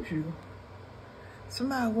told you.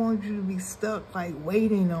 Somebody wanted you to be stuck, like,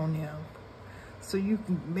 waiting on them. So you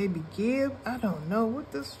can maybe give. I don't know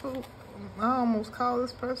what this fool. I almost call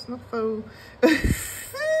this person a fool.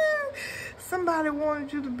 Somebody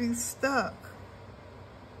wanted you to be stuck.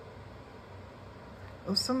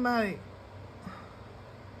 Or somebody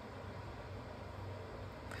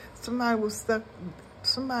was stuck.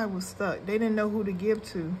 Somebody was stuck. They didn't know who to give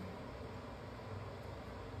to.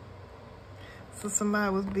 So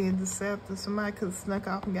somebody was being deceptive. Somebody could have snuck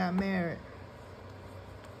off and got married.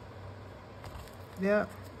 Yep.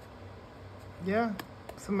 Yeah.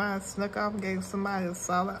 Somebody snuck off and gave somebody a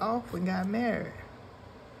solid offer and got married.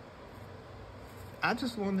 I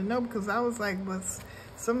just wanted to know because I was like, but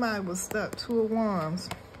somebody was stuck. 2 of Wands.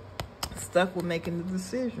 Stuck with making the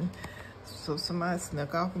decision. So somebody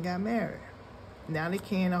snuck off and got married. Now they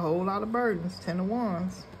carrying a whole lot of burdens. 10 of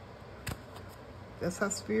Wands. That's how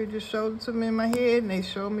Spirit just showed it to me in my head, and they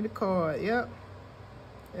showed me the card. Yep.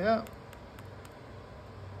 Yep.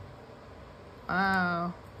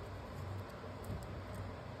 Wow.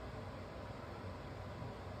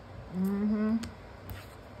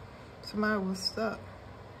 Somebody was stuck.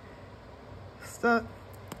 Stuck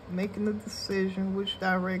making the decision which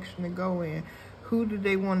direction to go in. Who do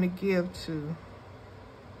they want to give to?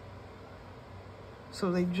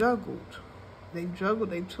 So they juggled. They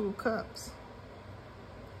juggled their 2 of Cups.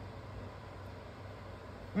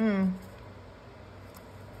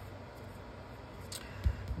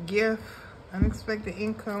 Gift, unexpected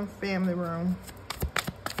income, family room.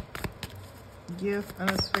 Gift,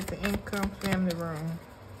 unexpected income, family room.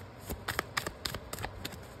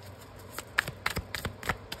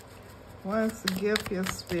 What is the gift, your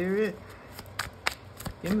Spirit?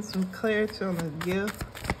 Give me some clarity on the gift.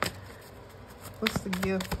 What's the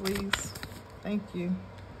gift, please? Thank you.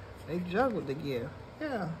 They juggled the gift.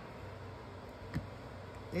 Yeah.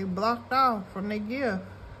 They blocked off from their gift.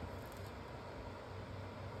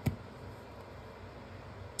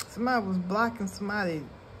 Somebody was blocking somebody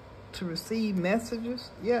to receive messages.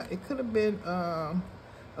 Yeah, it could have been a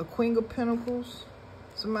Queen of Pentacles.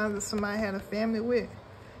 Somebody that somebody had a family with.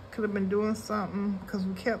 Could have been doing something because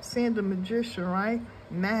we kept seeing the Magician, right?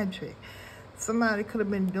 Magic. Somebody could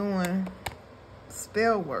have been doing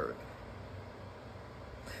spell work.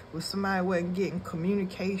 Where somebody wasn't getting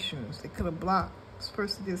communications. They could have blocked. This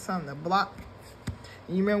person did something to block.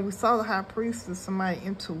 And you remember we saw the High Priestess, somebody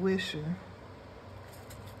intuition.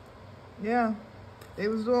 Yeah. They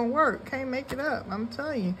was doing work. Can't make it up. I'm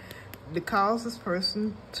telling you. To cause this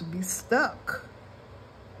person to be stuck.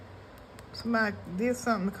 Somebody did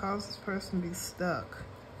something to cause this person to be stuck.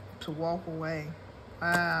 To walk away.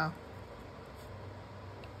 Wow.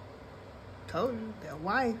 Told you. That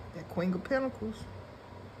wife. That Queen of Pentacles.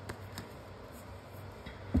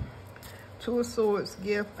 2 of Swords,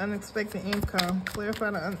 gift, unexpected income. Clarify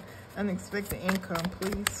the unexpected income,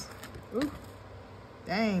 please. Ooh,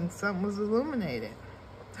 dang, something was illuminated.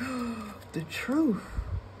 The truth.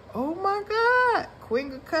 Oh my God,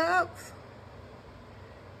 Queen of Cups.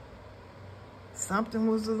 Something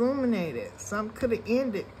was illuminated. Something could have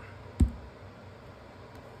ended.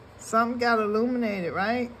 Something got illuminated,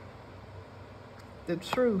 right? The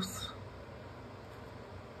truth.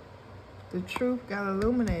 The truth got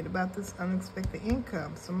illuminated about this unexpected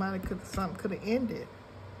income. Something could have ended.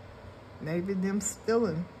 Maybe them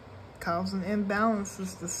stealing, causing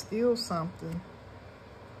imbalances to steal something.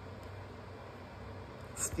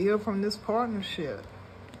 Steal from this partnership.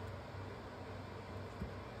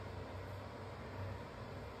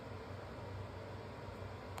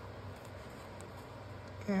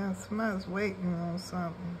 Yeah, somebody's waiting on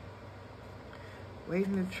something.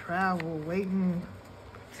 Waiting to travel, waiting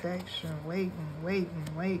protection,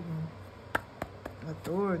 waiting.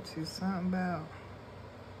 Authority, something about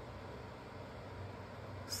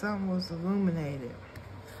Something was illuminated.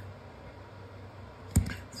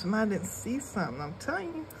 Somebody didn't see something. I'm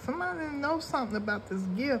telling you, somebody didn't know something about this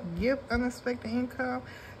gift. Gift, unexpected income.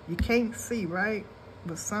 You can't see, right?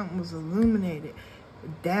 But something was illuminated.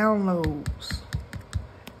 Downloads.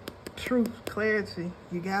 Truth, clarity.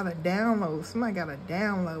 You got a download. Somebody got a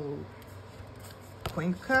download.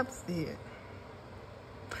 Queen of Cups did.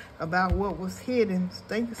 About what was hidden.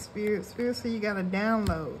 Thank you, Spirit. Spirit said you got a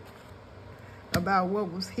download. About what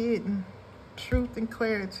was hidden. Truth and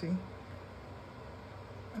clarity.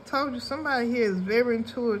 I told you, somebody here is very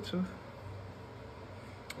intuitive.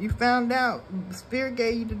 You found out, the Spirit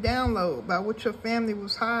gave you the download about what your family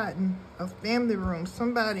was hiding. A family room,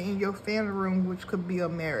 somebody in your family room, which could be a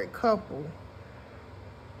married couple.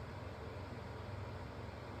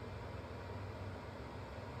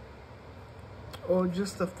 Or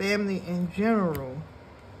just a family in general.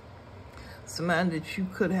 Somebody that you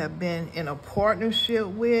could have been in a partnership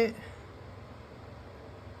with.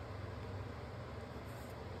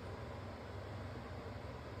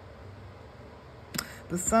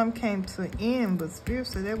 But some came to an end, but Spirit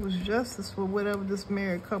said there was justice for whatever this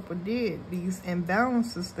married couple did. These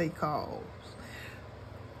imbalances they caused.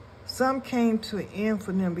 Some came to an end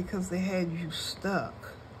for them because they had you stuck,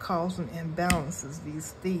 causing imbalances,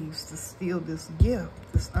 these thieves, to steal this gift,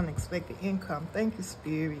 this unexpected income. Thank you,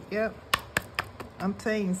 Spirit. Yep. I'm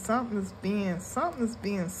telling you, something is being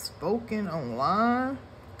spoken online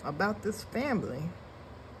about this family.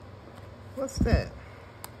 What's that?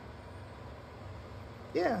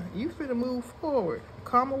 Yeah, you finna move forward.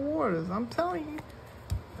 Calmer waters, I'm telling you.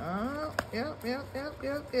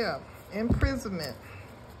 Yep. Imprisonment.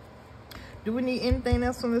 Do we need anything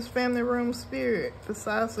else on this family room, Spirit,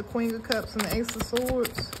 besides the Queen of Cups and the Ace of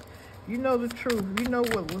Swords? You know the truth. You know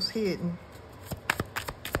what was hidden.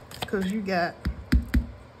 Because you got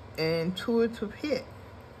an intuitive hit.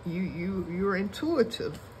 You're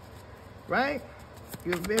intuitive, right?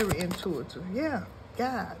 You're very intuitive. Yeah.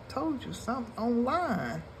 God told you something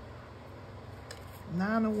online.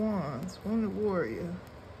 9 of Wands, Wounded Warrior.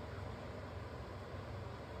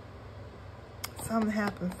 Something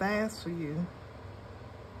happened fast for you.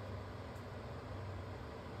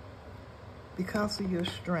 Because of your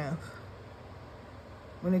strength.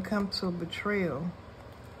 When it comes to a betrayal,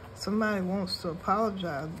 somebody wants to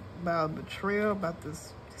apologize about betrayal, about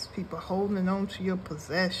these people holding on to your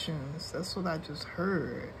possessions. That's what I just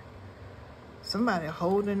heard. Somebody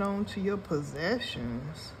holding on to your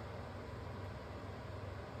possessions.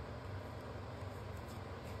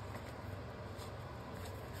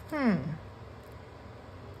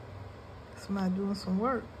 Somebody doing some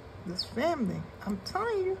work. This family, I'm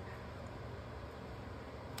telling you.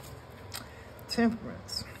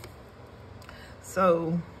 Temperance.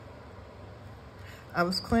 So, I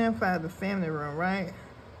was clarifying the family room, right?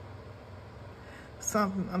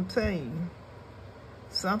 Something, I'm telling you,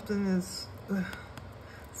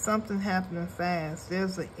 something happening fast.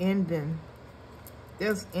 There's an ending.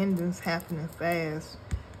 There's endings happening fast.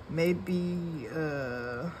 Maybe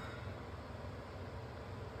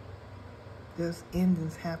there's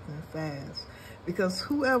endings happening fast. Because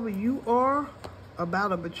whoever you are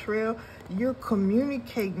about a betrayal, you're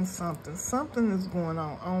communicating something. Something is going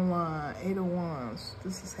on online. 8 of Wands.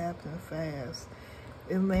 This is happening fast.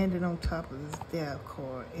 It landed on top of this death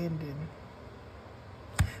card. Ending.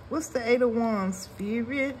 What's the 8 of Wands,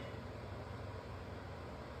 Spirit?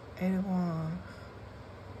 8 of Wands.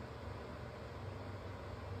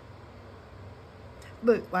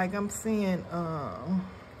 Look, like I'm seeing,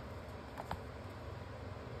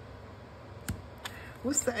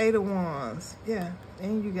 what's the 8 of Wands? Yeah,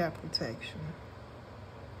 and you got protection.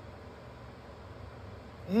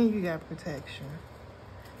 And you got protection.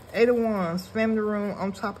 8 of Wands, family room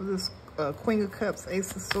on top of this Queen of Cups,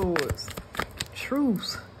 Ace of Swords.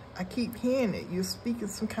 Truth. I keep hearing it. You're speaking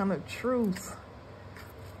some kind of truth.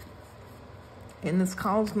 And it's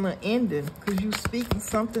causing an ending. Because you're speaking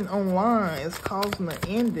something online. It's causing an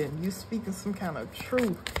ending. You're speaking some kind of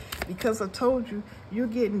truth. Because I told you, you're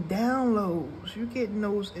getting downloads. You're getting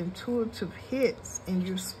those intuitive hits. And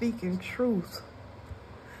you're speaking truth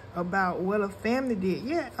about what a family did.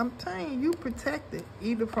 Yeah, I'm telling you, you protected.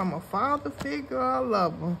 Either from a father figure or a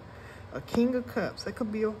lover. A King of Cups. That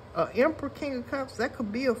could be a Emperor King of Cups. That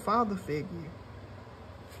could be a father figure.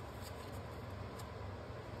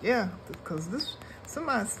 Yeah, because this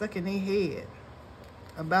somebody's stuck in their head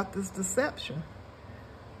about this deception.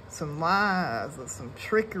 Some lies or some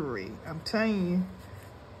trickery. I'm telling you.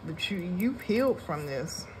 But you've healed from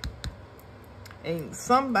this. And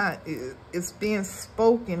somebody is being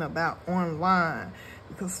spoken about online.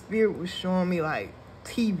 Because Spirit was showing me like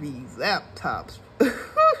TVs, laptops.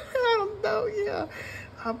 Oh, yeah.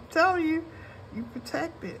 I'm telling you, you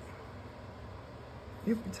protected.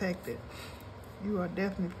 You're protected. You are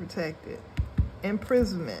definitely protected.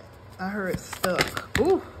 Imprisonment. I heard stuck.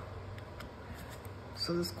 Ooh.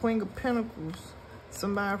 So this Queen of Pentacles,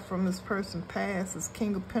 somebody from this person's past, this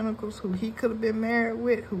King of Pentacles, who he could have been married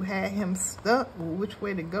with, who had him stuck with which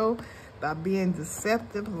way to go by being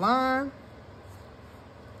deceptive, lying.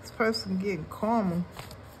 This person getting karma.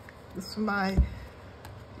 This somebody,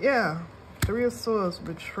 yeah. Three of Swords,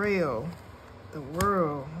 betrayal, the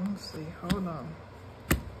world. Let me see. Hold on.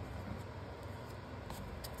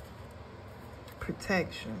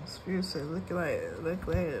 Protection. Spirit said, look at it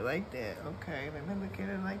like that. Okay, let me look at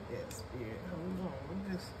it like that, Spirit. Hold on.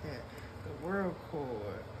 What is that? The World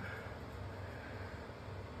Cord.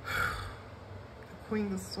 The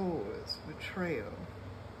Queen of Swords, betrayal.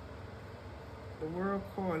 The World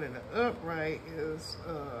Cord in the upright is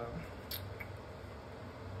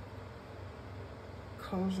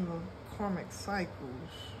closing of karmic cycles.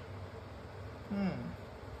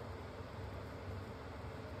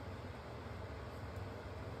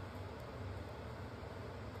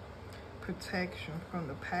 Protection from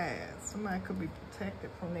the past. Somebody could be protected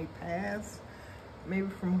from their past, maybe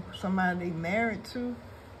from somebody they married to.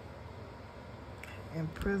 In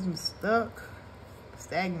prison, stuck.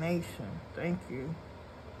 Stagnation. Thank you.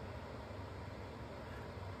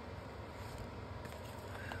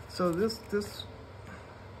 So this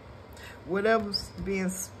whatever's being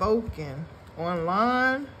spoken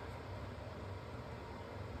online,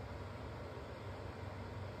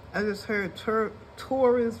 I just heard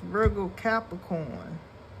Taurus, Virgo, Capricorn.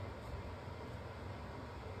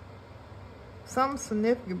 Something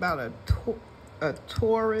significant about a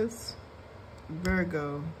Taurus,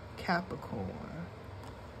 Virgo, Capricorn.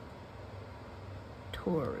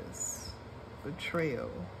 Taurus,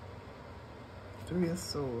 betrayal. Three of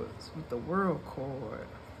Swords with the World Cord.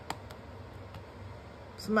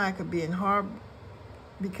 Somebody could be in hard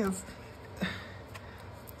because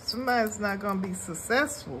somebody's not going to be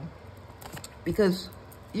successful. Because,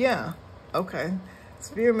 yeah, okay.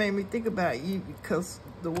 Spirit made me think about you because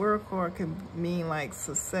the World Card can mean like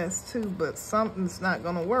success too, but something's not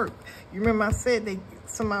going to work. You remember I said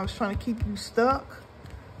somebody was trying to keep you stuck?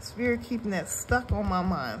 Spirit keeping that stuck on my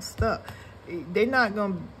mind, stuck. They're not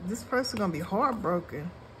going to, this person going to be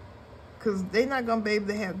heartbroken because they're not going to be able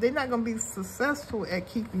to have, they're not going to be successful at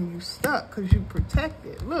keeping you stuck because you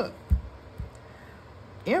protected. Look,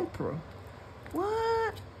 Emperor.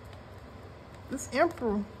 What? This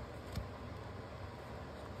Emperor.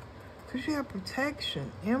 Because you have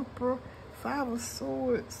protection. Emperor, Five of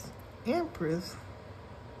Swords, Empress.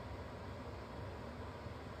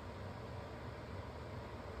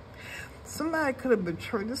 Somebody could have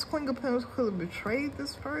betrayed, this Queen of Pentacles could have betrayed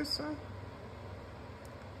this person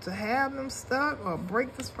to have them stuck or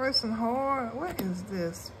break this person hard. What is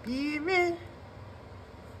this? Spirit?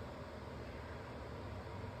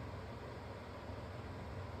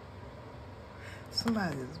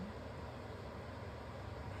 Somebody's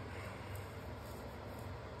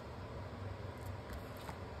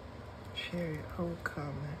Chariot,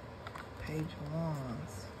 Homecoming, Page of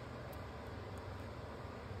Wands.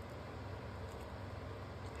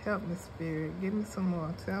 Help me, Spirit. Give me some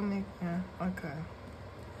more. Tell me again. Okay.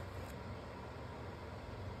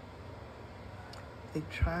 They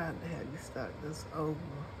tried to have you start this over.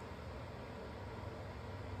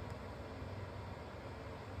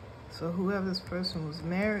 So whoever this person was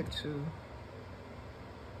married to,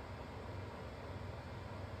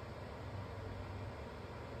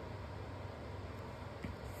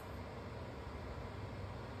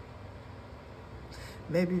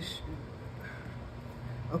 maybe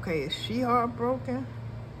okay, is she heartbroken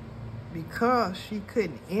because she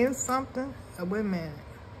couldn't end something? Wait a minute.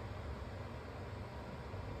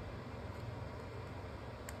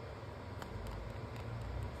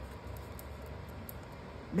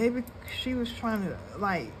 Maybe she was trying to,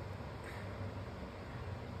 like,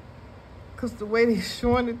 because the way they're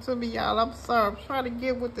showing it to me, y'all, I'm sorry. I'm trying to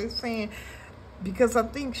get what they're saying. Because I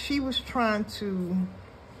think she was trying to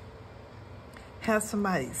have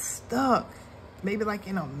somebody stuck. Maybe like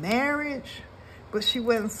in a marriage. But she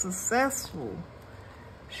wasn't successful.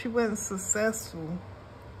 She wasn't successful.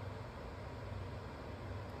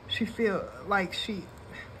 She feel like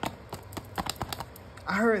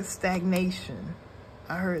I heard stagnation.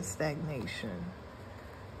 I heard stagnation.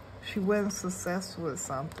 She wasn't successful at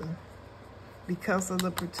something because of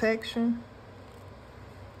the protection.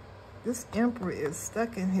 This Emperor is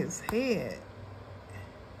stuck in his head.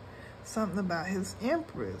 Something about his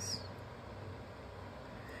Empress.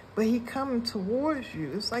 But he coming towards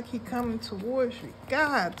you. It's like he coming towards you.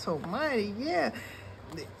 God almighty, yeah.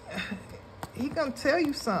 He gonna tell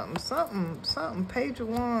you something. Page of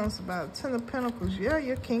Wands about 10 of Pentacles. Yeah,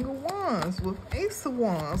 you're King of Wands with Ace of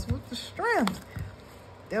Wands with the Strength.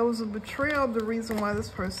 There was a betrayal, the reason why this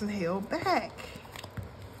person held back.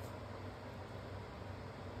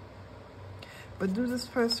 But do this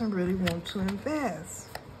person really want to invest?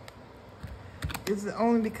 Is it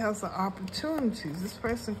only because of opportunities? This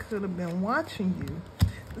person could have been watching you.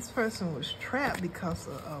 This person was trapped because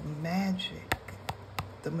of magic.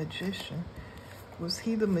 The magician. Was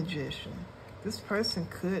he the magician? This person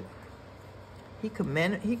could have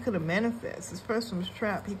manifested. This person was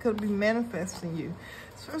trapped. He could be manifesting you.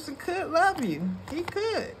 This person could love you. He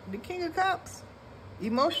could. The King of Cups.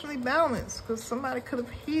 Emotionally balanced, because somebody could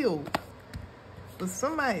have healed. But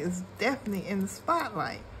somebody is definitely in the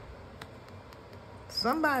spotlight.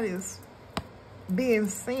 Somebody is being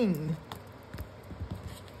seen.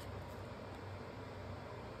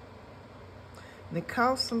 And it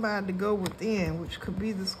caused somebody to go within, which could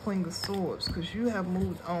be this Queen of Swords, because you have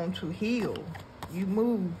moved on to heal. You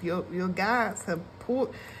moved. Your guides have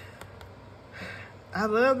pulled. I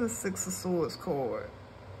love the Six of Swords card,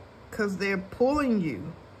 because they're pulling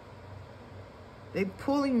you. They're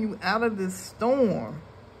pulling you out of this storm.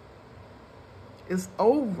 It's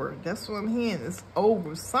over. That's what I'm hearing. It's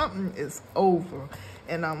over. Something is over.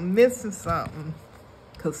 And I'm missing something,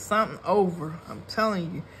 because something over. I'm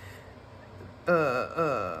telling you.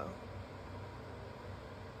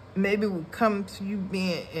 Maybe it would come to you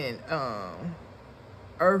being in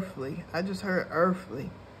earthly. I just heard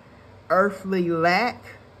earthly lack.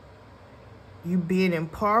 You being in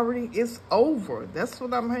poverty. It's over. That's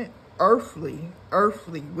what I'm hearing.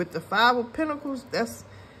 Earthly with the Five of Pentacles. That's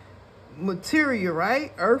material,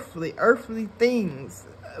 right? Earthly things.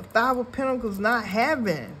 Five of Pentacles, not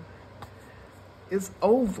heaven. It's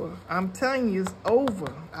over. I'm telling you, it's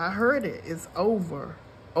over. I heard it. It's over.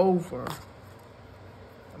 Over.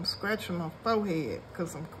 I'm scratching my forehead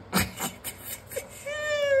because I'm...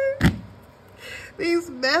 These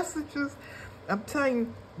messages, I'm telling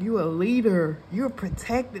you, you a leader. You're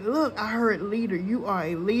protected. Look, I heard leader. You are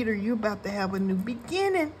a leader. You're about to have a new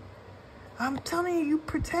beginning. I'm telling you, you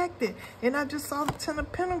protected. And I just saw the 10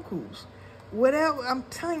 of Pentacles. Whatever, I'm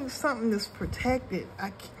telling you, something is protected.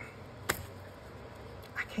 I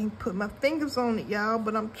can't put my fingers on it, y'all,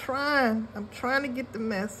 but I'm trying. I'm trying to get the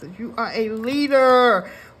message. You are a leader.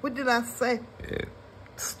 What did I say?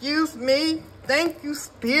 Excuse me. Thank you,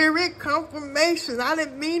 Spirit. Confirmation. I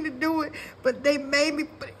didn't mean to do it, but they made me.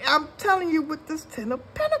 I'm telling you, with this 10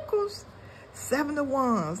 of Pentacles, 7 of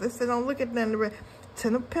Wands. They said, don't look at that in the red.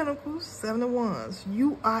 10 of Pentacles, 7 of Wands.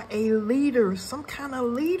 You are a leader, some kind of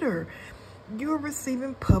leader. You're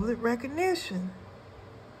receiving public recognition.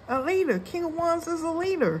 A leader. King of Wands is a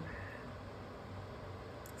leader.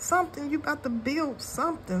 Something. You about to build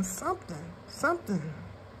something. Some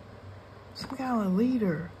kind of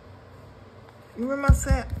leader. You remember I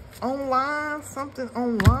said online? Something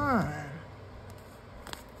online.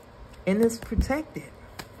 And it's protected.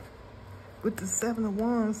 With the 7 of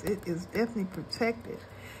Wands, it is definitely protected.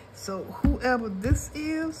 So whoever this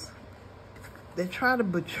is, that try to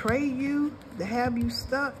betray you, to have you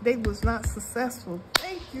stuck, they was not successful.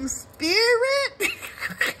 Thank you, Spirit.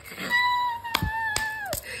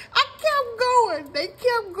 I kept going. They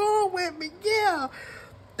kept going with me. Yeah.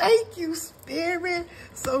 Thank you, Spirit.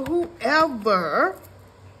 So whoever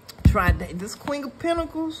tried to, this Queen of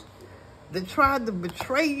Pentacles, that tried to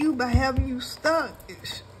betray you by having you stuck,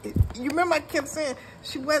 you remember I kept saying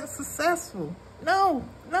she wasn't successful. No.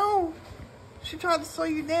 She tried to slow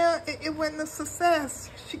you down. It wasn't a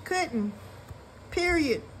success. She couldn't.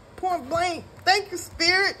 Period. Point blank. Thank you,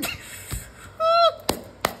 Spirit.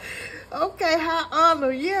 Okay, high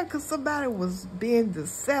honor. Yeah, because somebody was being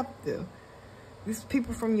deceptive. These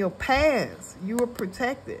people from your past, you were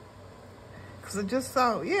protected. Because I just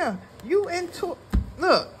saw, yeah, you into,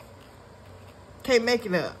 look, can't make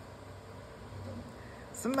it up.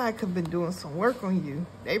 Somebody could have been doing some work on you.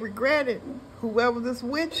 They regret it. Whoever this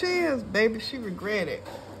witch is, baby, she regret it.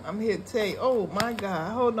 I'm here to tell you, oh my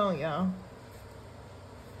God, hold on, y'all.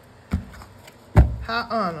 High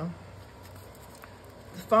honor.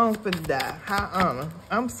 The phone's finna die. High honor.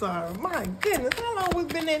 I'm sorry. My goodness, how long we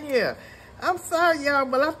been in here? I'm sorry, y'all,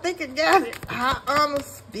 but I think I got it. High honor,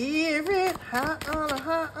 Spirit. High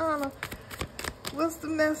honor. What's the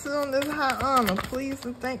message on this high honor? Please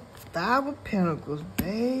and thank. 5 of Pentacles,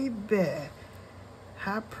 baby.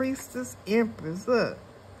 High Priestess, Empress. Look.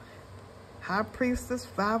 High Priestess,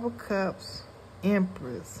 5 of Cups,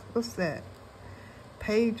 Empress. What's that?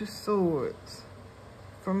 Page of Swords.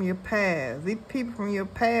 from your past. These people from your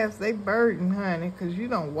past, they burden, honey, because you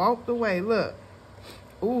done walked away. Look.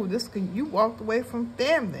 Ooh, you walked away from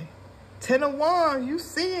family. 10 of Wands, you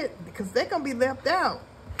see it, because they're going to be left out.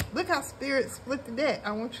 Look how Spirit split that.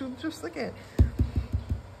 I want you to just look at it.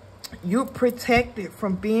 You're protected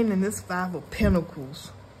from being in this 5 of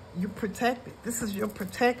Pentacles. You're protected. This is your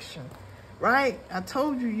protection, right? I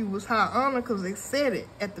told you was high honor because they said it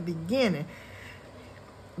at the beginning.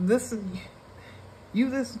 You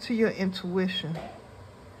listen to your intuition.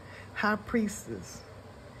 High Priestess.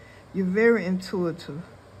 You're very intuitive.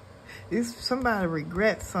 Somebody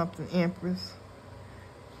regrets something, Empress.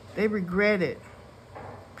 They regret it.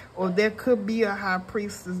 Or there could be a High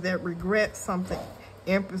Priestess that regrets something,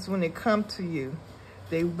 Empress, when it comes to you.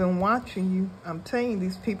 They've been watching you. I'm telling you,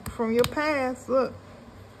 these people from your past, look.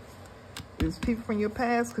 These people from your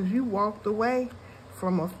past, because you walked away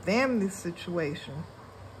from a family situation.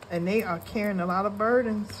 And they are carrying a lot of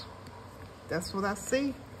burdens. That's what I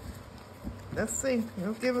see. Let's see.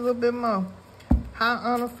 Let's give it a little bit more. High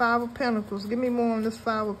honor, 5 of Pentacles. Give me more on this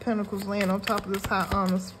 5 of Pentacles laying on top of this high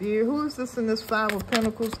honor sphere. Who is this in this 5 of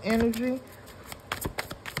Pentacles energy?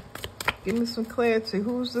 Give me some clarity.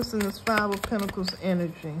 Who's this in this 5 of Pentacles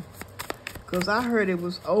energy? Because I heard it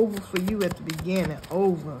was over for you at the beginning.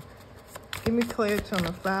 Over. Give me clarity on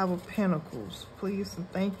the 5 of Pentacles, please,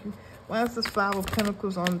 and thank you. Why is this 5 of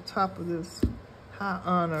Pentacles on the top of this high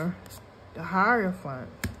honor? The Hierophant.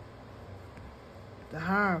 The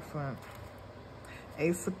Hierophant.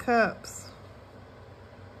 Ace of Cups.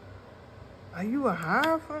 Are you a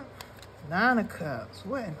Hierophant? 9 of Cups.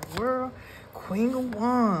 What in the world? Queen of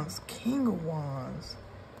Wands. King of Wands.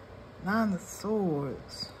 9 of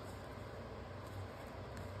Swords.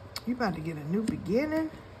 You about to get a new beginning?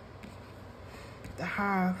 The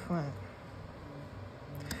Hierophant.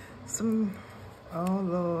 Oh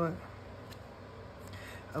Lord.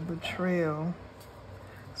 A betrayal.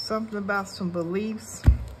 Something about some beliefs.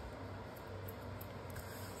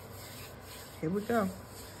 Here we go.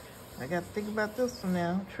 I got to think about this one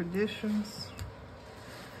now. Traditions.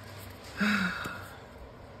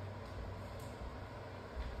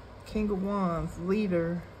 King of Wands,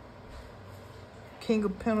 leader. King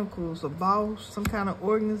of Pentacles, a boss, some kind of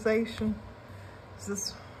organization. Is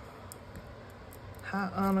this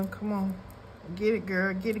high honor? Come on. Get it,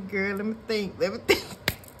 girl. Get it, girl. Let me think. Let me think.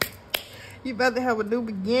 You about to have a new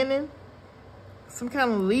beginning. Some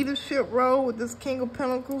kind of leadership role with this King of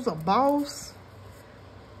Pentacles, a boss.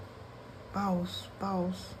 Boss.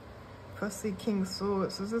 If I see King of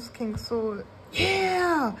Swords, is this King of Swords?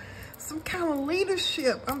 Yeah! Some kind of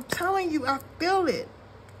leadership. I'm telling you, I feel it.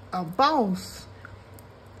 A boss.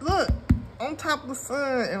 Look, on top of the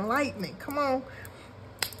sun, enlightenment. Come on.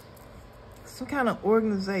 Some kind of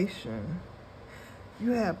organization.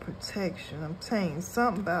 You have protection. I'm telling you,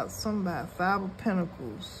 something about somebody. 5 of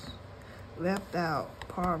Pentacles. Left out.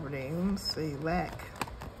 Poverty. Let me see. Lack.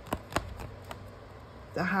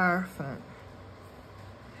 The Hierophant.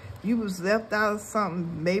 You was left out of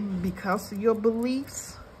something maybe because of your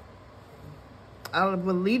beliefs. Out of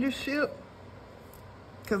a leadership.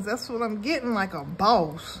 Because that's what I'm getting, like a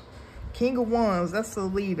boss. King of Wands, that's a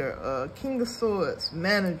leader. King of Swords,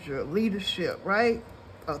 manager, leadership, right?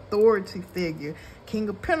 Authority figure. King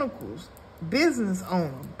of Pentacles, business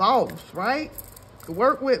owner, boss, right?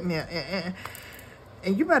 Work with me.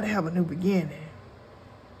 And you about to have a new beginning.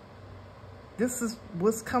 This is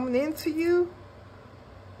what's coming into you.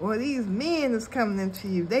 Or these men that's coming into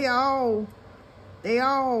you. They all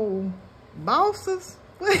bosses.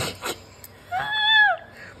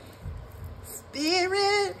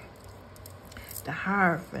 Spirit. The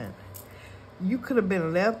Hierophant. You could have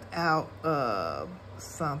been left out of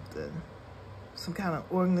something. Some kind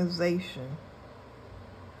of organization.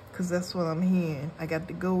 Because that's what I'm hearing. I got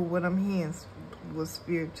to go with what I'm hearing. What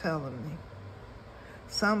Spirit telling me.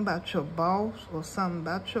 Something about your boss. Or something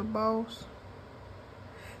about your boss.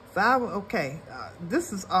 Okay.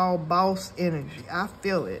 This is all boss energy. I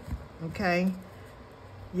feel it. Okay.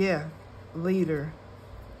 Yeah. Leader.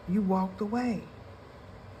 You walked away.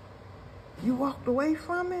 You walked away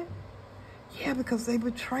from it? Yeah, because they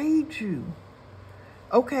betrayed you.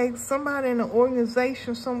 Okay, somebody in an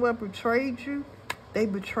organization somewhere betrayed you. They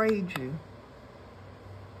betrayed you.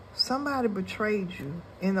 Somebody betrayed you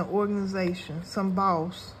in the organization, some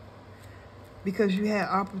boss, because you had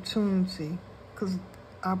opportunity. Because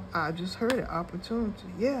I just heard it, opportunity.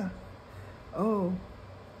 Yeah. Oh.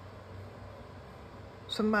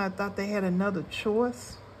 Somebody thought they had another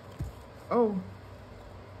choice. Oh.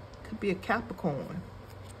 Could be a Capricorn.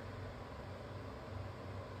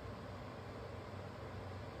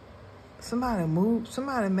 Somebody moved.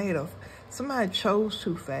 Somebody made Somebody chose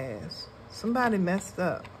too fast. Somebody messed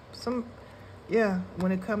up. Yeah,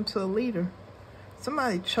 when it comes to a leader.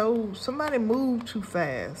 Somebody moved too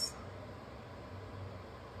fast.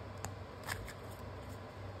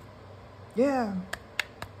 Yeah.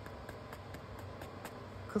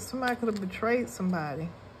 Because somebody could have betrayed somebody.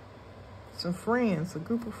 Some friends, a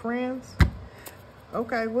group of friends.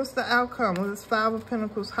 Okay, what's the outcome of this Five of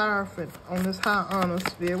Pentacles Hierophant on this high honor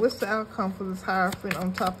sphere? What's the outcome for this Hierophant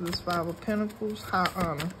on top of this Five of Pentacles high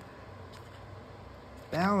honor?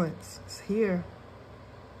 Balance is here.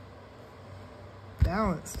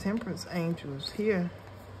 Balance, Temperance Angel is here.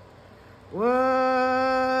 What?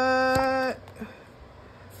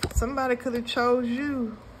 Somebody could have chose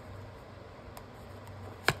you.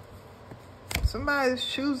 Somebody's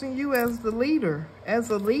choosing you as the leader, as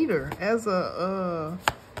a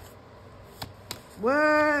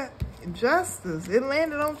what? Justice. It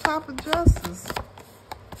landed on top of Justice.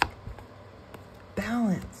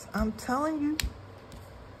 Balance. I'm telling you,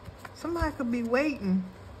 somebody could be waiting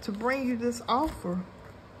to bring you this offer.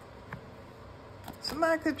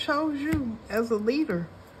 Somebody could chose you as a leader.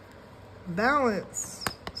 Balance.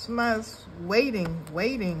 Somebody's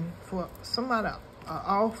waiting for somebody to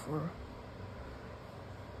offer.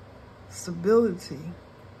 Stability,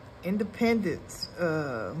 independence,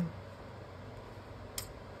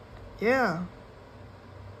 yeah.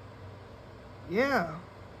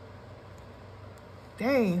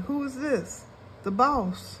 Dang, who is this? The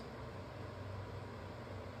boss.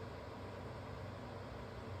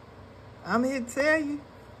 I'm here to tell you.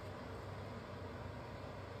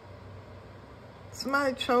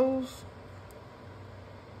 Somebody chose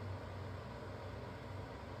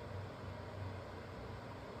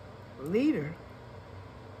leader.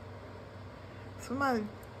 Somebody.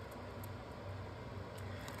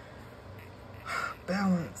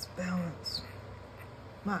 Balance.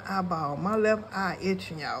 My eyeball, my left eye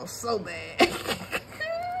itching, y'all, so bad.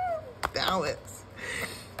 Balance.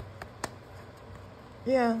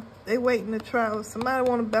 Yeah, they waiting to try. Somebody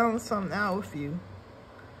want to balance something out with you.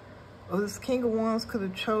 Or this King of Wands could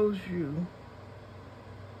have chose you.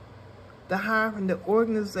 The Hierophant, the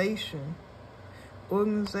organization,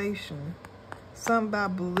 something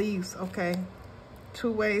about beliefs. Okay,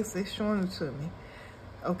 two ways they're showing it to me.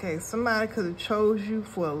 Okay, somebody could have chose you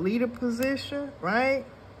for a leader position, right?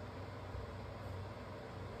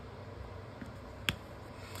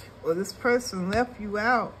 Or this person left you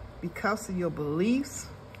out because of your beliefs.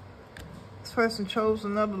 This person chose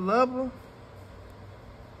another lover.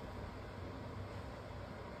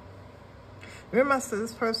 Remember I said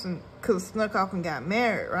this person could have snuck off and got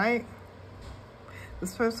married, right?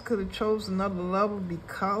 This person could have chosen another lover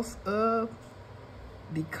because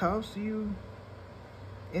you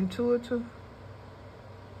intuitive.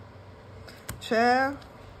 Child.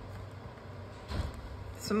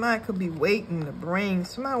 Somebody could be waiting to bring,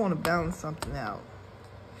 somebody want to balance something out.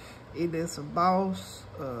 Either it's a boss,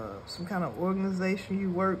 some kind of organization you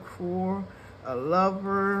work for, a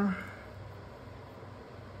lover.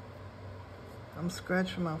 I'm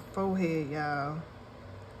scratching my forehead, y'all.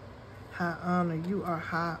 High honor, you are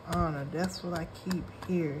high honor. That's what I keep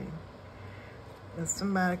hearing. And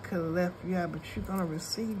somebody could have left you out, but you're going to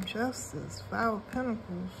receive justice. Five of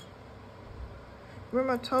Pentacles.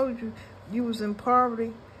 Remember I told you, you was in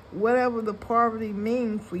poverty. Whatever the poverty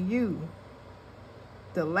means for you,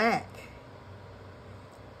 the lack.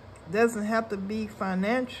 Doesn't have to be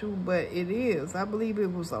financial, but it is. I believe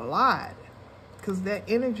it was a lot. Because that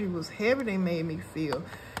energy was heavy, they made me feel.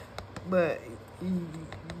 But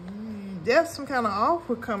there's some kind of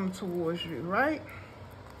offer coming towards you, right?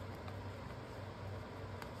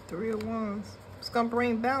 Three of Wands. It's going to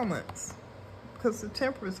bring balance. Because the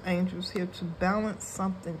Temperance Angel is here to balance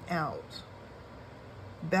something out.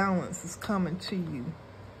 Balance is coming to you.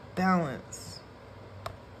 Balance.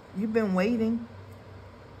 You've been waiting.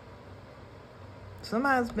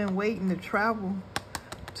 Somebody's been waiting to travel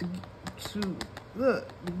to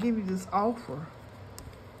give you this offer.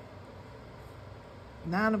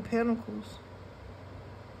 Nine of Pentacles.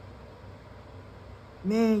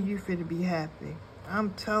 Man, you finna be happy.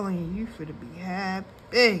 I'm telling you, you finna be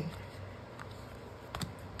happy.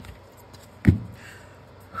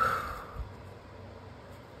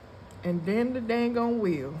 And then the dang on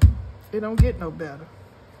wheel. It don't get no better.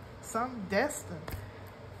 Something destined.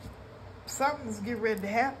 Something's getting ready to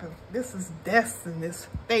happen. This is destined. It's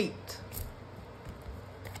fate.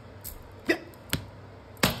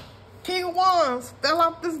 King of Wands fell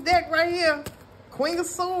off this deck right here. Queen of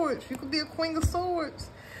Swords. You could be a Queen of Swords.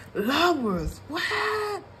 Lovers.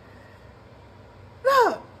 What?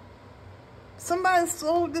 Look. Somebody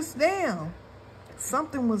slowed this down.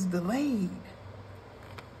 Something was delayed.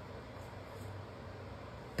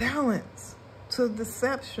 Balance to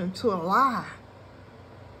deception, to a lie.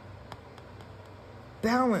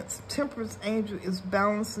 Balance. Temperance angel is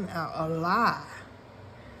balancing out a lie.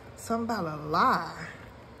 Something about a lie.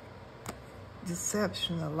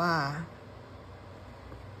 Deception, a lie.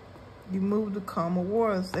 You move the karma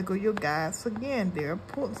waters. There go your guys again. They're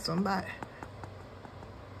putting somebody.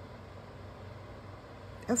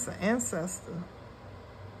 That's an ancestor.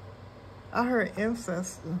 I heard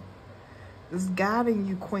ancestor is guiding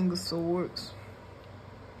you, Queen of Swords.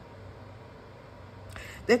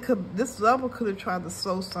 This level could have tried to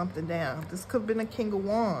slow something down. This could have been a King of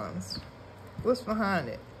Wands. What's behind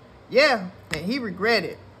it? Yeah, and he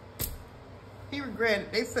regretted. He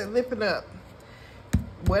regretted. They said, lift it up.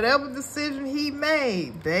 Whatever decision he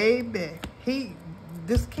made, baby,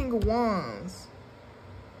 this King of Wands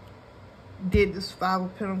did this Five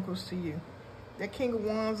of Pentacles to you. That King of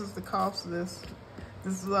Wands is the cost of this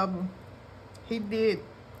level. He did,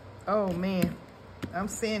 oh man, I'm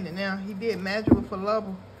saying it now. He did magic with a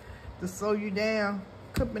level to slow you down.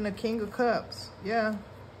 Could have been a King of Cups. Yeah.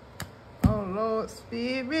 Oh Lord,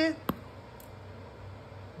 Spirit.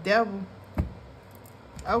 Devil.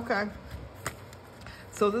 Okay.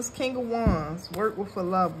 So this King of Wands worked with a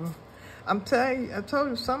lover. I'm telling you, I told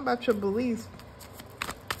you something about your beliefs.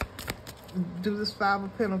 Do this Five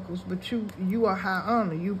of Pentacles, but you are high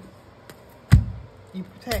honor. You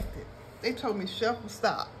protected. They told me shuffle,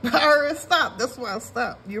 stop. I heard stop. That's why I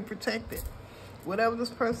stopped. You're protected. Whatever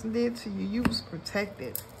this person did to you, you was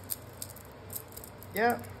protected.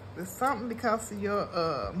 Yeah. There's something because of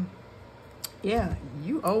your yeah,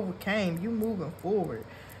 you overcame. You moving forward.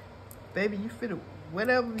 Baby, you fit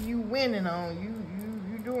whatever you winning on,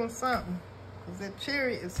 you doing something. Because that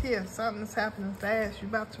Chariot is here. Something is happening fast. You're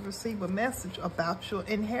about to receive a message about your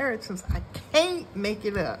inheritance. I can't make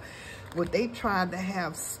it up. What they tried to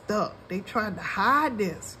have stuck. They tried to hide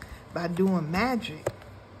this by doing magic.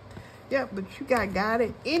 Yeah, but you got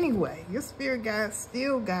guided anyway. Your spirit guide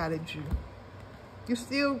still guided you. You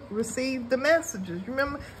still received the messages. You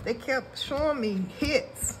remember, they kept showing me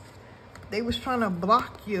hits. They was trying to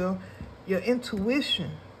block your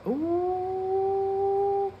intuition.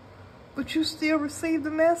 Ooh, but you still received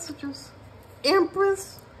the messages.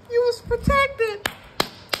 Empress, you was protected.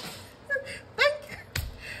 Thank you.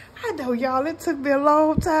 I know, y'all, it took me a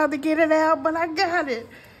long time to get it out, but I got it.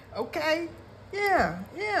 Okay?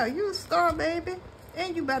 Yeah, you a star, baby.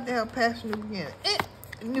 And you about to have passion new beginning.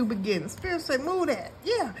 New beginning. Spirit say, move that.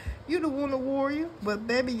 Yeah, you the Wonder Warrior, but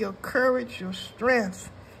baby, your courage, your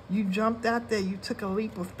strength, you jumped out there. You took a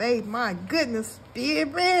leap of faith. My goodness,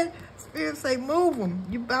 Spirit. Spirit say, move them.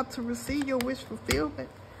 You about to receive your wish fulfillment.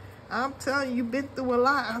 I'm telling you, you've been through a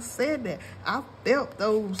lot. I said that. I felt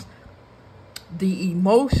the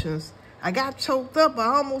emotions. I got choked up.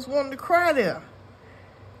 I almost wanted to cry there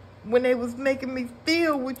when they was making me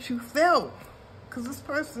feel what you felt. Because this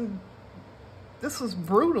person, this was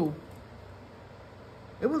brutal.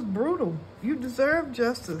 It was brutal. You deserve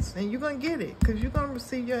justice, and you're going to get it because you're going to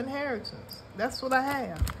receive your inheritance. That's what I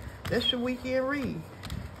have. That's your weekend read.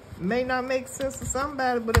 It may not make sense to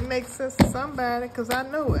somebody, but it makes sense to somebody because I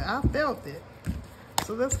know it. I felt it.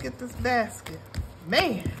 So let's get this basket.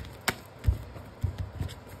 Man,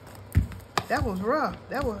 that was rough.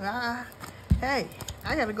 That was, hey,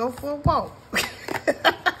 I got to go for a walk.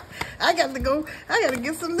 I got to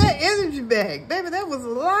get some of that energy back. Baby, that was a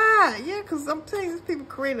lot. Yeah, because I'm telling you, these people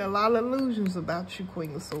created a lot of illusions about you,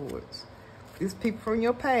 Queen of Swords. These people from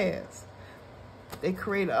your past. They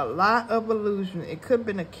created a lot of illusion. It could have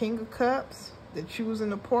been a King of Cups that you was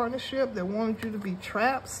in a partnership that wanted you to be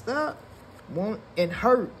trapped, stuck, and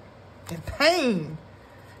hurt, and pain.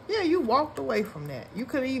 Yeah, you walked away from that. You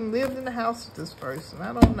could have even lived in the house with this person.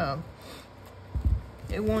 I don't know.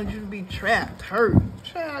 They wanted you to be trapped, hurt.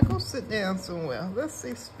 Child, go sit down somewhere. Let's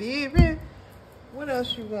see, Spirit. What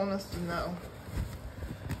else you want us to know?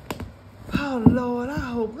 Oh, Lord, I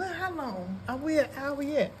hope. How long? Are we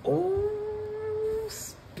at? Oh,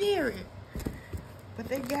 Spirit. But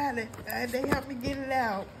they got it. They helped me get it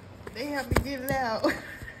out.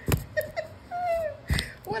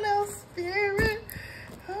 What else, Spirit?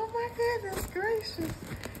 Oh, my goodness gracious.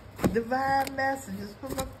 Divine messages.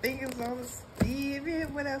 Put my fingers on the Spirit.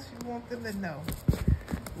 What else you want them to know?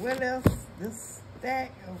 What else? This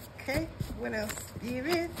stack. Okay. What else,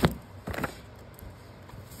 Spirit?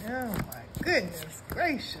 Oh my goodness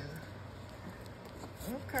gracious.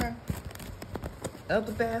 Okay.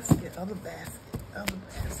 Other basket. Okay.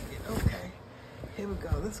 Here we go.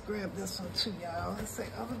 Let's grab this one too, y'all. Let's say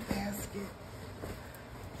other basket.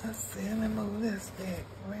 Let's see. Let me move this deck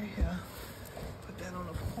right here. Put that on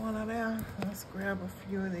the corner there. Let's grab a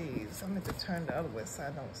few of these. I'm going to turn the other way so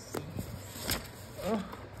I don't see. Oh,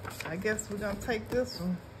 I guess we're going to take this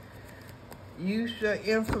one. Use your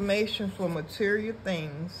information for material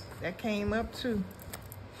things. That came up too.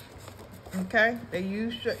 Okay? They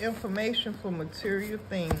use your information for material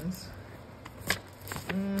things.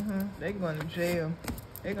 They're going to jail.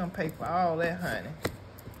 They're going to pay for all that, honey.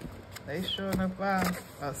 They sure enough are.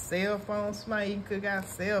 A cell phone, somebody you could got a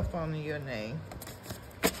cell phone in your name.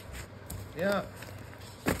 Yep.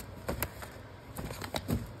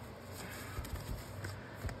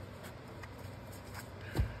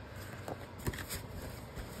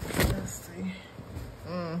 Let's see.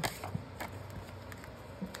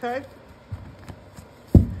 Okay.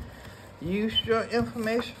 Use your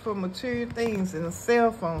information for material things, and a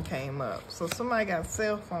cell phone came up. So somebody got a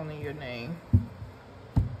cell phone in your name.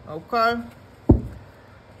 Okay?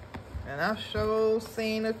 And I sure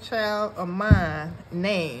seen a child of mine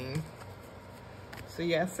name. So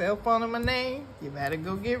you got a cell phone in my name, you better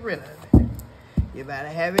go get rid of it. You better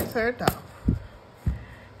have it turned off.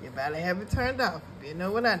 You better have it turned off. If you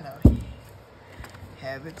know what I know.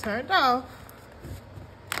 Have it turned off.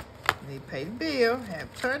 Need to pay the bill, have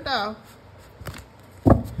it turned off.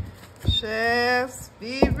 Chef,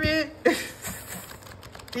 Spirit.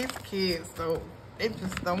 These kids, though, they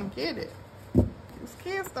just don't get it. These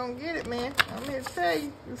kids don't get it, man. I'm here to tell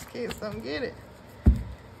you, these kids don't get it.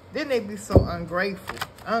 Then they be so ungrateful.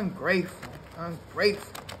 Ungrateful.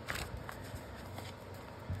 Ungrateful.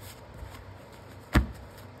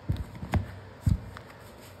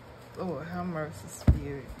 Lord, have mercy,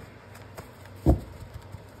 Spirit.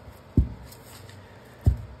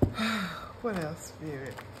 What else,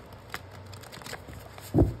 Spirit?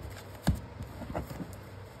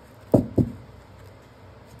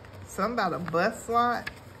 Something about a bus lot.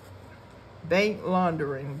 Bank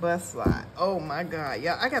laundering bus lot. Oh my God,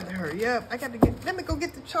 y'all! I got to hurry up. I got to get. Let me go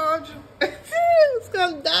get the charger. It's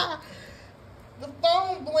gonna die. The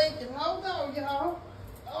phone blinking. Hold on, y'all.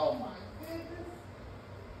 Oh my goodness.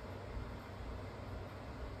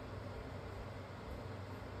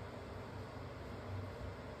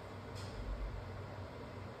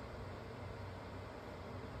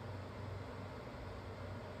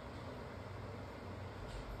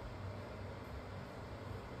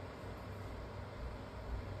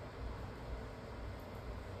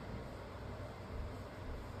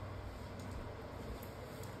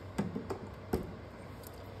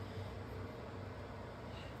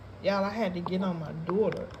 Y'all, I had to get on my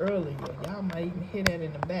daughter earlier. Y'all might even hear that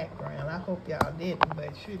in the background. I hope y'all didn't,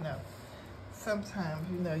 but you know, sometimes,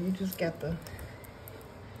 you know, you just got to,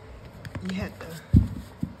 you had to,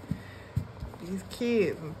 these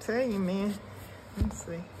kids, I'm telling you, man. Let's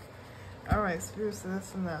see. All right, Spirit said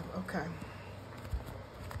that's enough. Okay.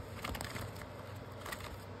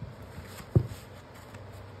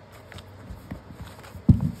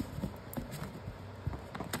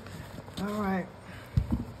 All right.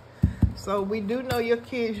 So we do know your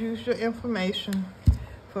kids use your information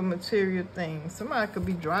for material things. Somebody could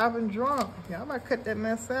be driving drunk. Y'all might cut that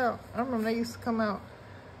mess out. I remember they used to come out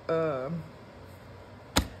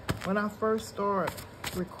when I first started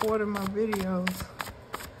recording my videos,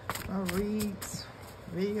 my reads,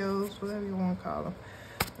 videos, whatever you want to call them.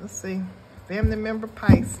 Let's see. Family member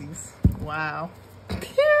Pisces. Wow.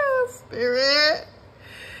 Yeah, Spirit.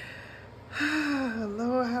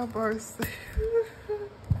 Lord have mercy.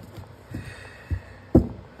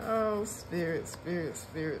 Oh, Spirit, Spirit,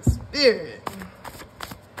 Spirit, Spirit.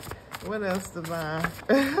 What else, Divine?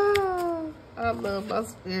 I love my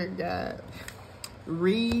Spirit guide.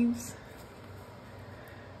 Reeves.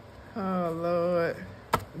 Oh, Lord.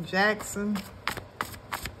 Jackson.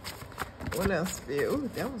 What else, Spirit? Ooh,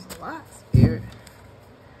 that was a lot, Spirit.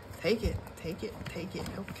 Take it, take it, take it.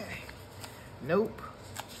 Okay. Nope.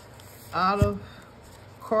 Olive.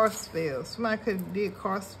 Car spells. Somebody could have did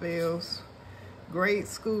car spells. Grade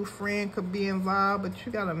school friend could be involved, but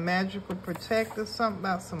you got a magical protector, something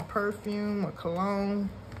about some perfume or cologne.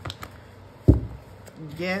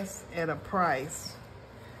 Guess at a price.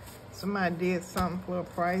 Somebody did something for a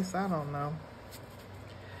price, I don't know.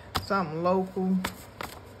 Something local.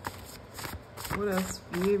 What else?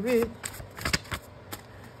 Spirit.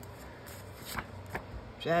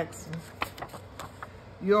 Jackson.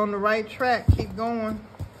 You're on the right track, keep going.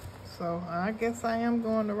 So I guess I am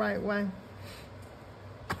going the right way.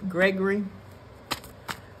 Gregory.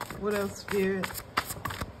 What else, Spirit?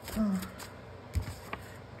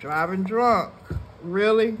 Driving drunk.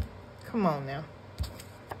 Really? Come on now.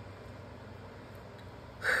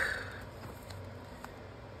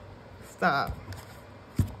 Stop.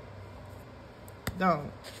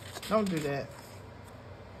 Don't do that.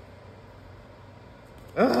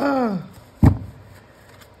 Ugh.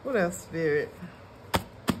 What else, Spirit?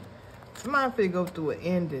 Somebody finna go through an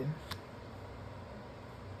ending.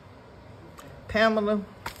 Pamela,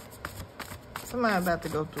 somebody about to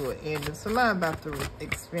go through an ending. Somebody about to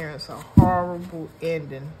experience a horrible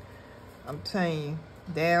ending. I'm telling you,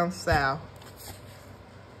 down south.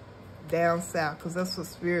 Down south, because that's what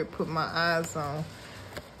Spirit put my eyes on.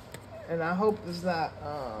 And I hope it's not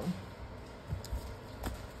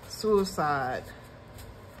suicide.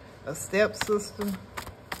 A stepsister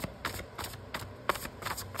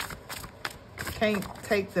can't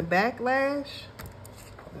take the backlash.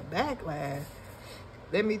 The backlash.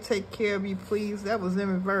 Let me take care of you, please. That was in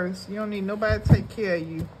reverse. You don't need nobody to take care of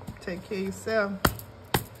you. Take care of yourself.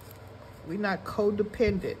 We not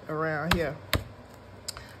codependent around here.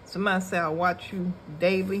 Somebody say, I watch you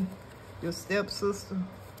daily. Your stepsister.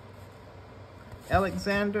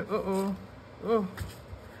 Alexander. Oh.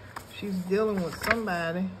 She's dealing with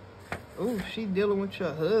somebody. Oh, she's dealing with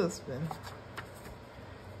your husband.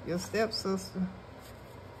 Your stepsister.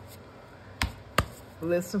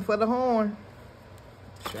 Listen for the horn.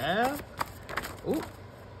 Child. Ooh.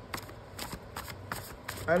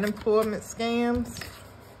 Unemployment scams.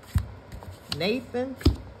 Nathan.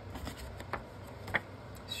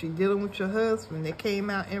 She dealing with your husband. They came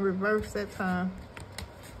out in reverse that time.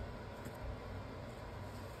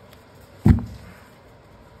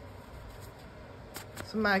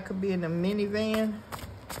 Somebody could be in a minivan.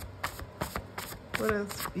 What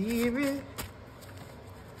else? Spirit.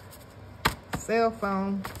 Cell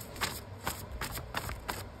phone.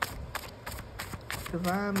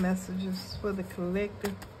 Divine messages for the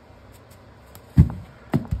collective.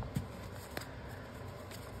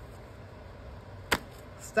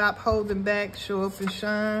 Stop holding back, show up and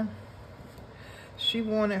shine. She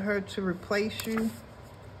wanted her to replace you.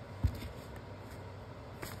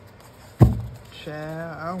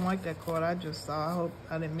 Child, I don't like that card I just saw. I hope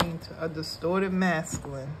I didn't mean to. A distorted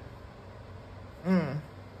masculine. A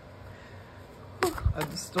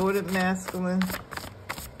distorted masculine.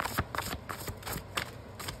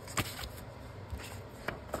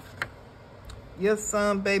 Your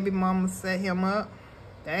son, baby mama set him up.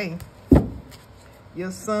 Dang. Your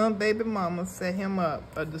son, baby mama set him up.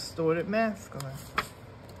 A distorted masculine.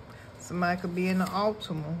 Somebody could be in the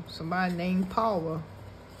Ultima. Somebody named Paula.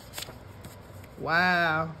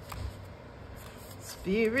 Wow.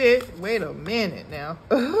 Spirit. Wait a minute now.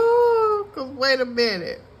 Cause wait a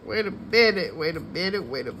minute. What in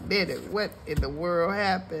the world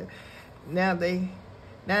happened? Now they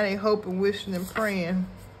hoping, wishing, and praying.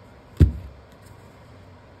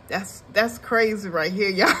 That's crazy right here,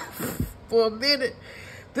 y'all. For a minute.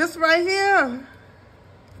 This right here.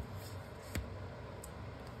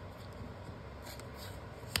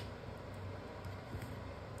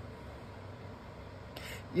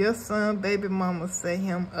 Your son, baby mama, set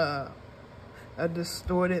him up. A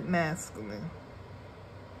distorted masculine.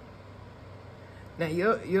 Now,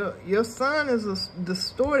 your son is a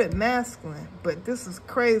distorted masculine, but this is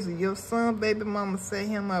crazy. Your son, baby mama, set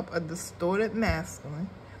him up a distorted masculine.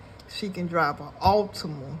 She can drive an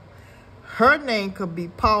Ultima. Her name could be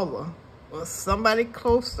Paula, or somebody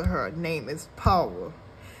close to her name is Paula.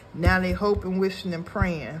 Now they hoping, wishing, and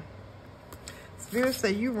praying. Spirit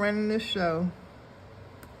say you running the show.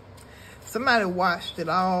 Somebody watched it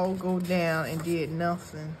all go down and did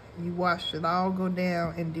nothing. You watched it all go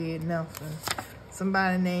down and did nothing.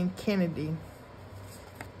 Somebody named Kennedy.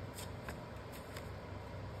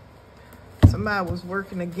 Somebody was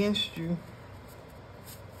working against you.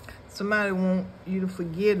 Somebody want you to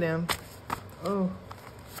forgive them. Oh.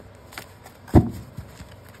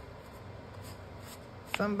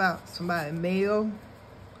 Somebody male,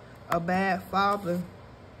 a bad father,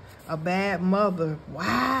 a bad mother.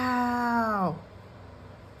 Wow.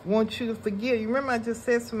 Want you to forgive. You remember I just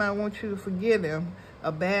said somebody wants you to forgive them.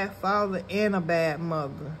 A bad father and a bad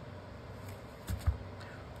mother.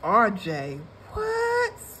 RJ.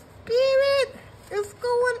 What? Spirit is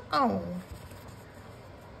going on?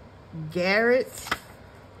 Garrett.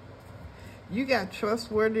 You got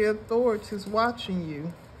trustworthy authorities watching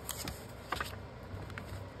you.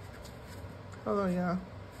 Hold on, y'all.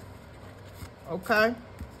 Okay.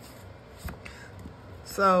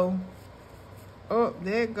 So, oh,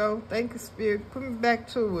 there it go. Thank you, Spirit. Put me back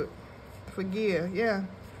to it. Forgive. Yeah.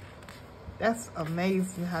 That's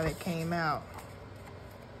amazing how that came out.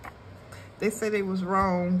 They said they was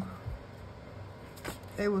wrong.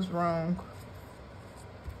 They was wrong.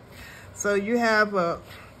 So you have a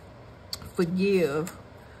forgive,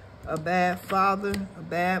 a bad father, a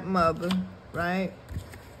bad mother, right?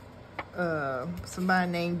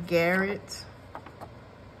 Somebody named Garrett.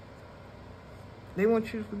 They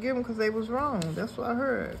want you to forgive them because they was wrong. That's what I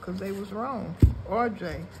heard, because they was wrong.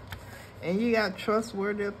 RJ. And you got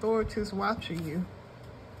trustworthy authorities watching you.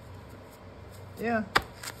 Yeah.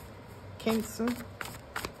 Kingston,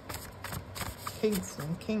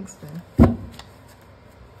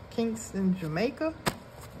 Jamaica.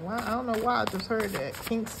 Well, I don't know why I just heard that.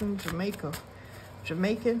 Kingston, Jamaica.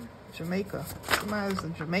 Jamaica. Somebody's a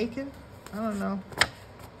Jamaican? I don't know.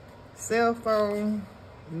 Cell phone,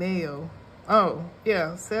 mail. Oh,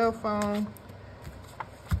 yeah, cell phone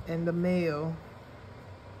and the mail.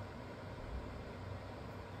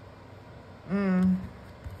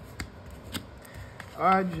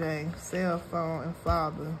 RJ, cell phone, and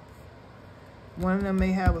father. One of them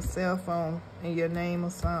may have a cell phone in your name or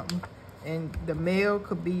something. And the mail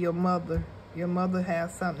could be your mother. Your mother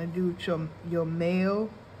has something to do with your mail.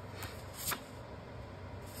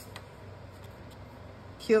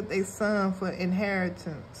 Killed their son for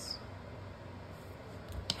inheritance.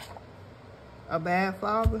 A bad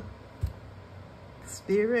father.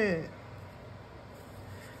 Spirit.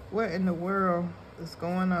 What in the world is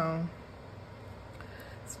going on?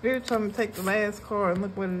 Spirit told me to take the last card and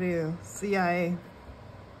look what it is. CIA.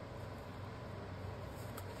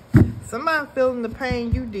 Somebody feeling the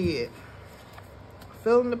pain you did.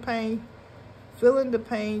 Feeling the pain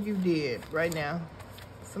you did right now.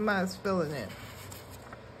 Somebody's feeling it.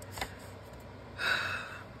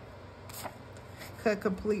 Cut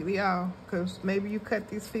completely off, because maybe you cut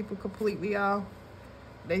these people completely off.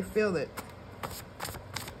 They feel it.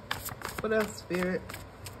 What else, Spirit?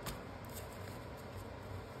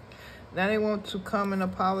 Now they want to come and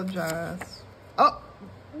apologize. Oh,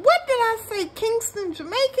 what did I say? Kingston,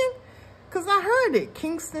 Jamaican? Because I heard it.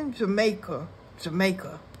 Kingston, Jamaica.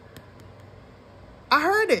 I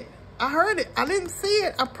heard it. I didn't see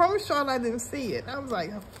it. I promise y'all I didn't see it. I was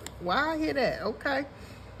like, why I hear that? Okay.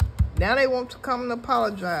 Now they want to come and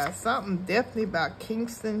apologize. Something definitely about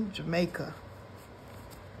Kingston, Jamaica.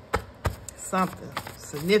 Something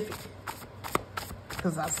significant.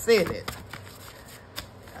 Because I said it.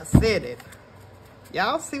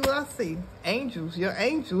 Y'all see what I see? Angels, your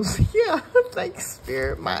angels. Yeah, thank you,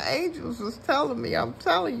 Spirit. My angels was telling me. I'm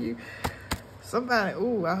telling you. Somebody,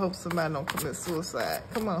 ooh, I hope somebody don't commit suicide.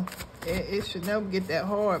 Come on. It should never get that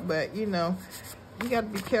hard, but, you know, you got to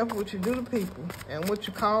be careful what you do to people and what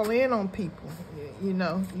you call in on people. You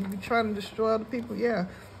know, you be trying to destroy other people. Yeah,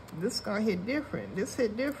 this is going to hit different. This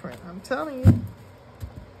hit different. I'm telling you.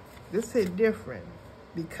 This hit different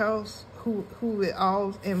because who it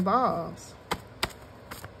all involves.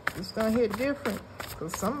 It's going to hit different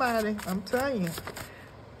because somebody, I'm telling you,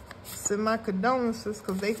 send my condolences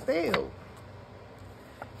because they failed.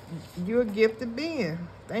 You're a gifted being.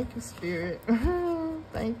 Thank you, Spirit.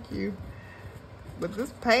 Thank you. But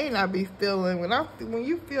this pain I be feeling, when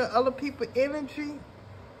you feel other people's energy,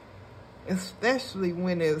 especially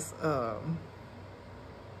when it's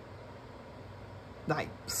like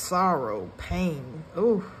sorrow, pain.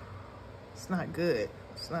 Ooh, it's not good.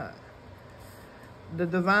 It's not. The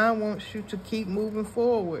divine wants you to keep moving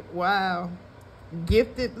forward. Wow.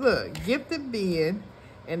 Gifted, look, gifted being,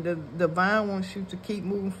 and the divine wants you to keep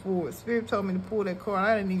moving forward. Spirit told me to pull that card.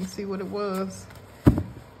 I didn't even see what it was.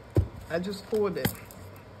 I just pulled it.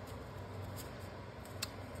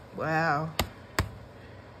 Wow.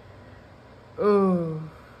 Oh.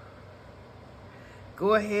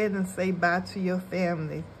 Go ahead and say bye to your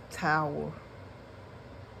family, Tower.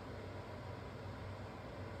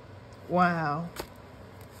 Wow.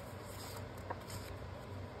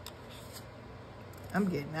 I'm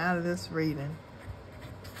getting out of this reading.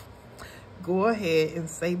 Go ahead and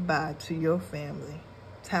say bye to your family,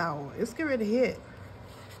 Tower. It's getting ready to hit.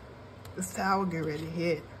 This Tower get ready to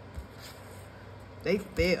hit. They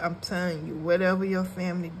fed, I'm telling you, whatever your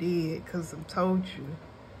family did, because I told you,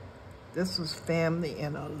 this was family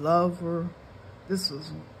and a lover. This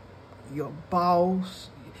was your boss.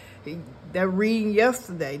 That reading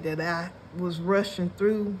yesterday that I was rushing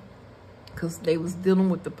through because they was dealing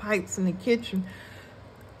with the pipes in the kitchen.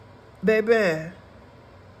 Baby,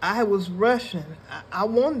 I was rushing. I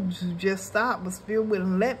wanted to just stop, but Spirit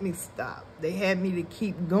wouldn't let me stop. They had me to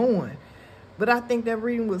keep going. But I think that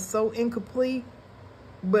reading was so incomplete.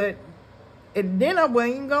 And then I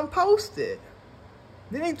wasn't even going to post it.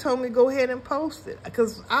 Then they told me to go ahead and post it.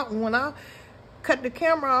 Because when I cut the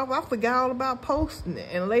camera off, I forgot all about posting it.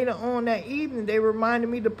 And later on that evening, they reminded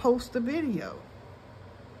me to post the video.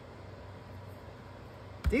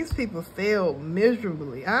 These people failed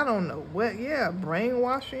miserably. I don't know what. Yeah,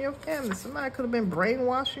 brainwashing your family. Somebody could have been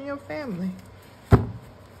brainwashing your family.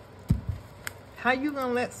 How you going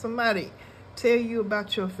to let somebody tell you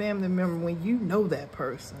about your family member when you know that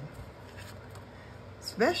person?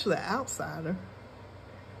 especially an outsider.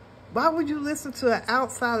 Why would you listen to an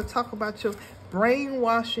outsider talk about your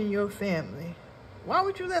brainwashing your family? Why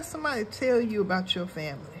would you let somebody tell you about your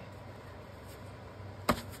family?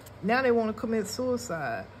 Now they want to commit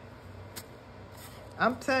suicide.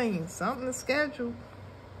 I'm telling you, something is scheduled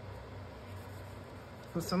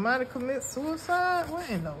for somebody to commit suicide. What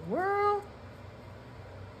in the world?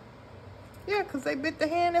 Yeah, because they bit the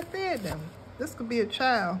hand that fed them. This could be a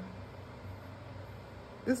child.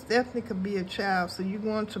 This definitely could be a child. So you're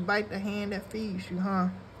going to bite the hand that feeds you, huh?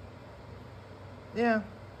 Yeah.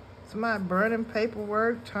 Somebody burning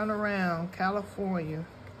paperwork, turn around, California.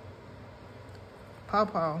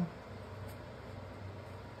 Paw.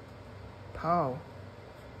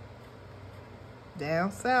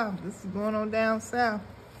 Down south. This is going on down south.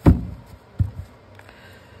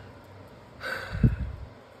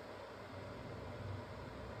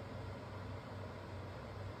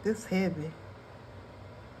 This heavy.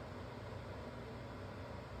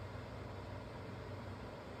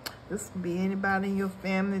 This could be anybody in your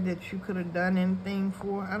family that you could have done anything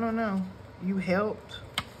for. I don't know. You helped.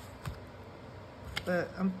 But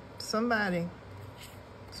somebody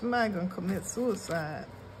gonna commit suicide.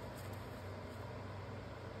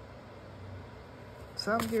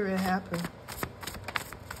 Something here to happen.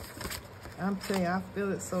 I'm telling you, I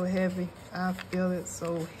feel it so heavy. I feel it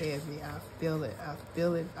so heavy. I feel it. I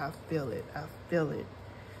feel it. I feel it. I feel it.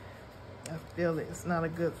 I feel it. It's not a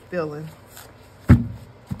good feeling.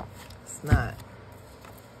 It's not.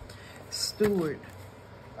 Steward,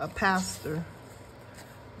 a pastor.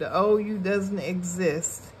 The OU doesn't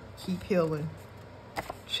exist. Keep healing.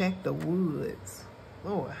 Check the woods.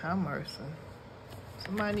 Lord, have mercy.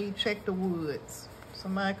 Somebody need to check the woods.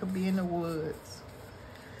 Somebody could be in the woods.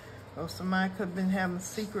 Or somebody could have been having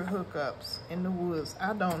secret hookups in the woods.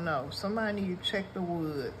 I don't know. Somebody need to check the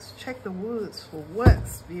woods. Check the woods for what,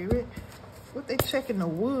 Spirit? What they checking the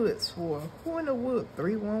woods for? Who in the wood?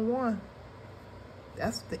 311.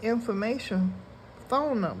 That's the information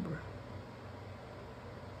phone number.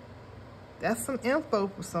 That's some info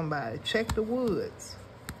for somebody. Check the woods.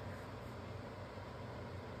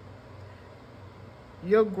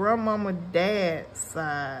 Your grandmama dad's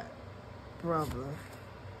side brother.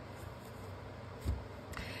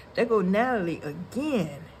 There go Natalie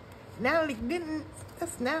again. Natalie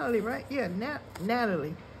that's Natalie, right? Yeah,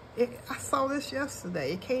 Natalie. I saw this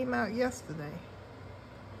yesterday. It came out yesterday.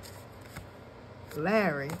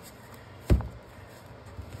 Larry.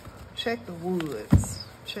 Check the woods.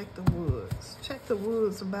 Check the woods. Check the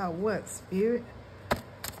woods about what, Spirit?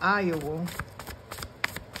 Iowa.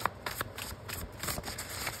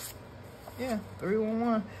 Yeah,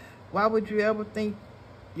 311. Why would you ever think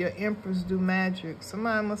your empress do magic?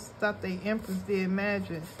 Somebody must have thought the empress did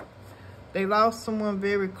magic. They lost someone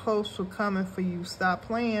very close to coming for you. Stop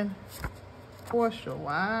playing. Portia,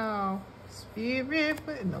 wow. Spirit,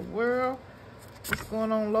 what in the world? What's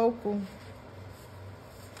going on local?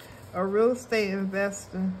 A real estate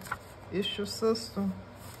investor. It's your sister.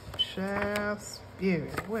 Child,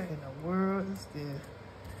 Spirit. What in the world is this?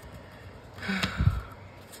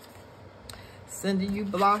 Sending you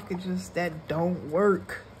blockages that don't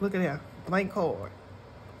work. Look at that. Blank card.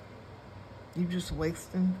 You just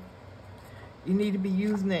wasting. You need to be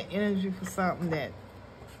using that energy for something that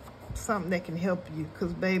can help you.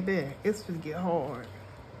 Because, baby, it's going to get hard.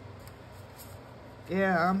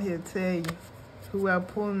 Yeah, I'm here to tell you. Whoever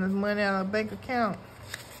pulling this money out of a bank account,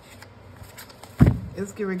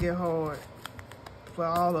 it's going to get hard for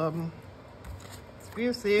all of them.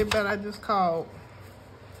 Spirit said, everybody I just called.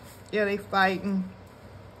 Yeah, they fighting.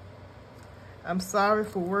 I'm sorry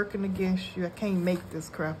for working against you. I can't make this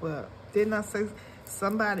crap up. Didn't I say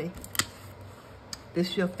somebody?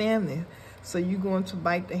 This your family. So you going to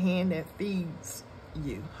bite the hand that feeds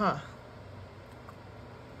you, huh?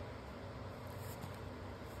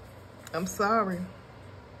 I'm sorry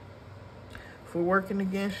for working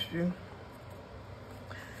against you.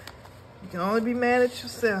 You can only be mad at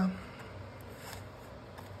yourself.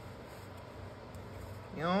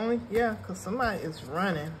 Yeah, because somebody is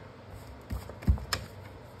running.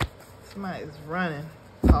 Somebody is running.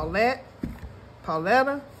 Paulette.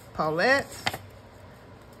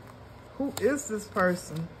 Who is this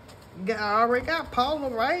person? I already got Paula,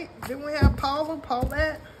 right? Didn't we have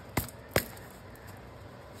Paulette?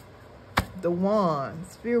 The wand.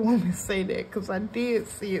 Spirit want me to say that because I did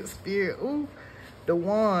see it, Spirit. Ooh, the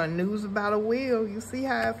wand. News about a wheel. You see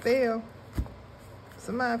how it fell.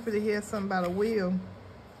 Somebody finna hear something about a wheel.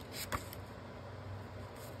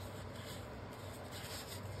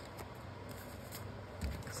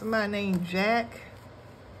 Somebody named Jack.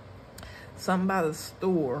 Something about a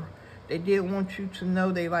store. They did want you to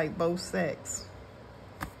know they like both sex.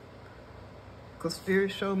 Because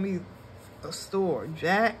Spirit showed me a store,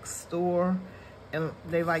 Jack's store, and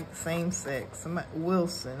they like the same sex.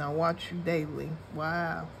 Wilson, I watch you daily.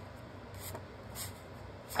 Wow.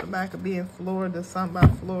 Somebody could be in Florida, something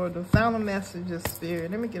about Florida. Found a message of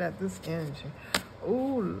Spirit. Let me get out this energy.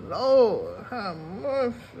 Oh, Lord, have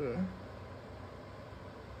mercy.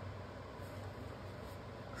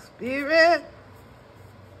 Spirit.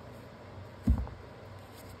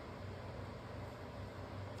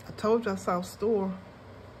 I told you I saw a store.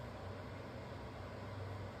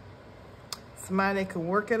 Somebody that could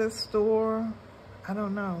work at a store. I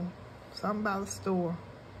don't know. Something about a store.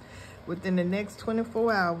 Within the next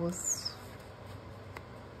 24 hours.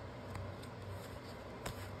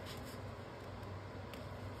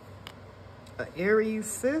 An Aries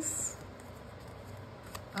sis.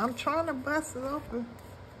 I'm trying to bust it open.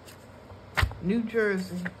 New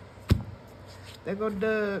Jersey. There go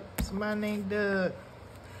Doug. Somebody named Doug.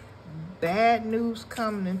 Bad news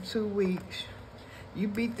coming in 2 weeks. You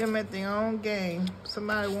beat them at their own game.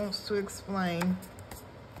 Somebody wants to explain.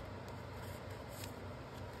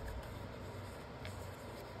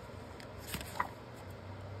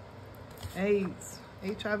 AIDS,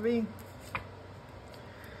 HIV.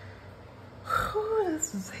 Whew,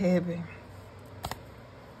 this is heavy.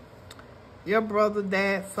 Your brother,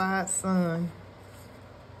 dad, side, son.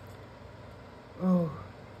 Oh.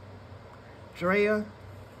 Drea,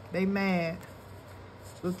 they mad.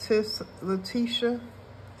 Letitia,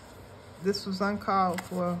 this was uncalled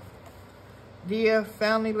for. Dia,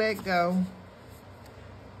 family let go.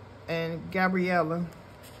 And Gabriella.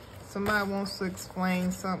 Somebody wants to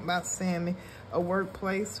explain something about Sammy. A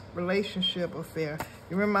workplace relationship affair.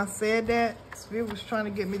 You remember I said that? Spirit was trying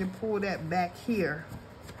to get me to pull that back here.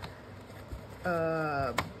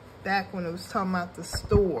 Back when it was talking about the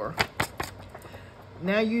store.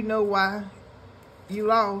 Now you know why you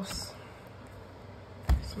lost.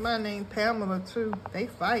 Somebody named Pamela too. They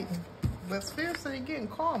fighting. But Spirit said they getting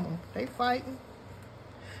calmer. They fighting.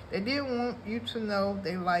 They didn't want you to know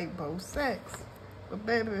they like both sex. But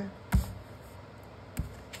baby,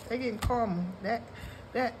 they getting calmer. That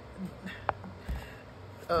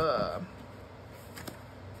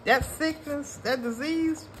sickness, that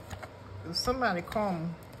disease, somebody calmer.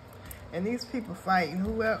 And these people fighting.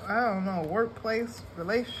 Whoever, I don't know, workplace,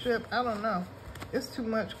 relationship, I don't know. It's too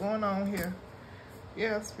much going on here.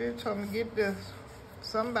 Yeah, Spirit told me get this.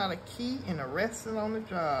 Something about a key and arrested on the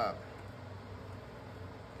job.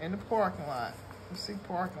 In the parking lot. You see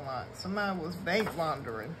parking lot. Somebody was bank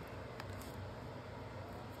laundering.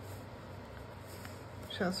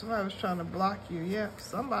 Somebody was trying to block you. Yeah,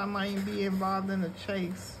 somebody might even be involved in a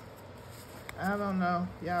chase. I don't know.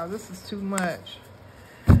 Y'all, this is too much.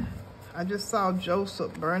 I just saw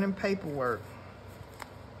Joseph burning paperwork.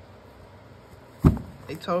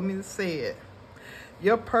 They told me to say it.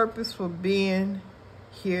 Your purpose for being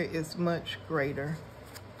here is much greater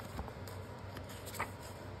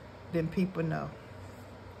than people know.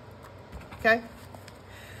 Okay?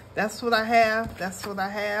 That's what I have. That's what I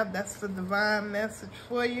have. That's the divine message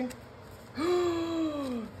for you.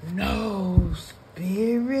 No,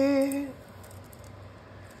 Spirit.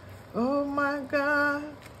 Oh my God.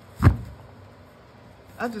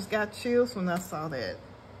 I just got chills when I saw that.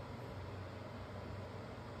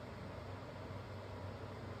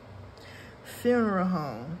 Funeral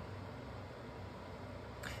home.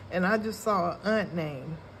 And I just saw an aunt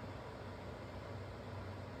name.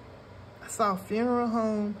 I saw funeral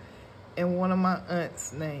home and one of my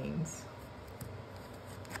aunt's names.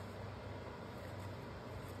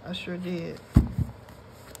 I sure did.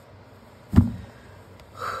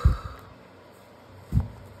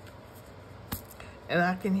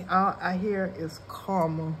 And all I hear is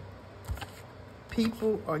karma.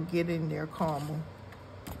 People are getting their karma.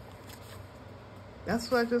 That's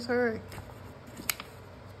what I just heard.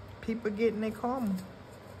 People getting their karma.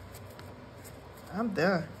 I'm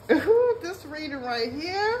done. This reading right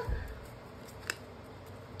here.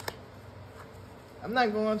 I'm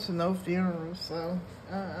not going to no funeral, so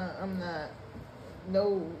I'm not.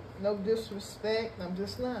 No disrespect. I'm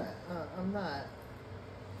just not.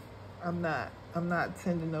 I'm not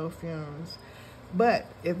attending no funerals. But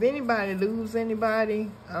if anybody lose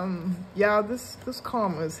anybody, y'all, this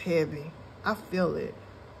karma is heavy. I feel it.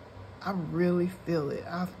 I really feel it.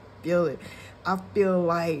 I feel it. I feel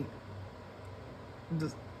like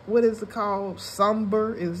what is it called?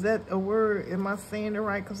 Somber? Is that a word? Am I saying it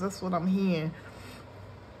right? Because that's what I'm hearing.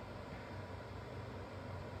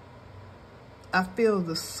 I feel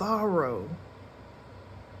the sorrow.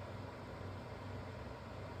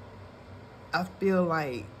 I feel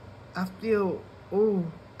like I feel, ooh,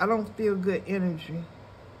 I don't feel good energy.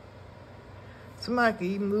 Somebody could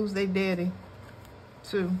even lose their daddy,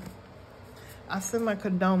 too. I send my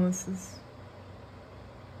condolences.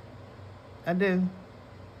 I do.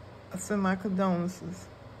 I send my condolences.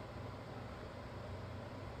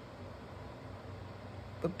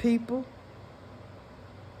 But people,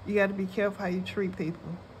 you got to be careful how you treat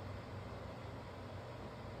people.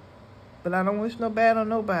 But I don't wish no bad on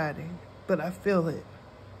nobody. But I feel it.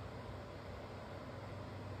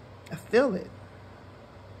 I feel it.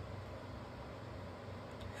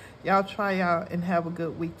 Y'all try out and have a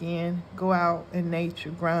good weekend. Go out in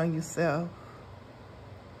nature. Ground yourself.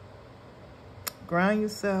 Ground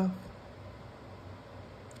yourself.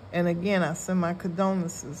 And again, I send my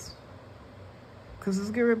condolences. Because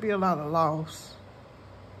there's going to be a lot of loss.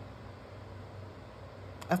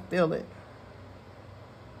 I feel it.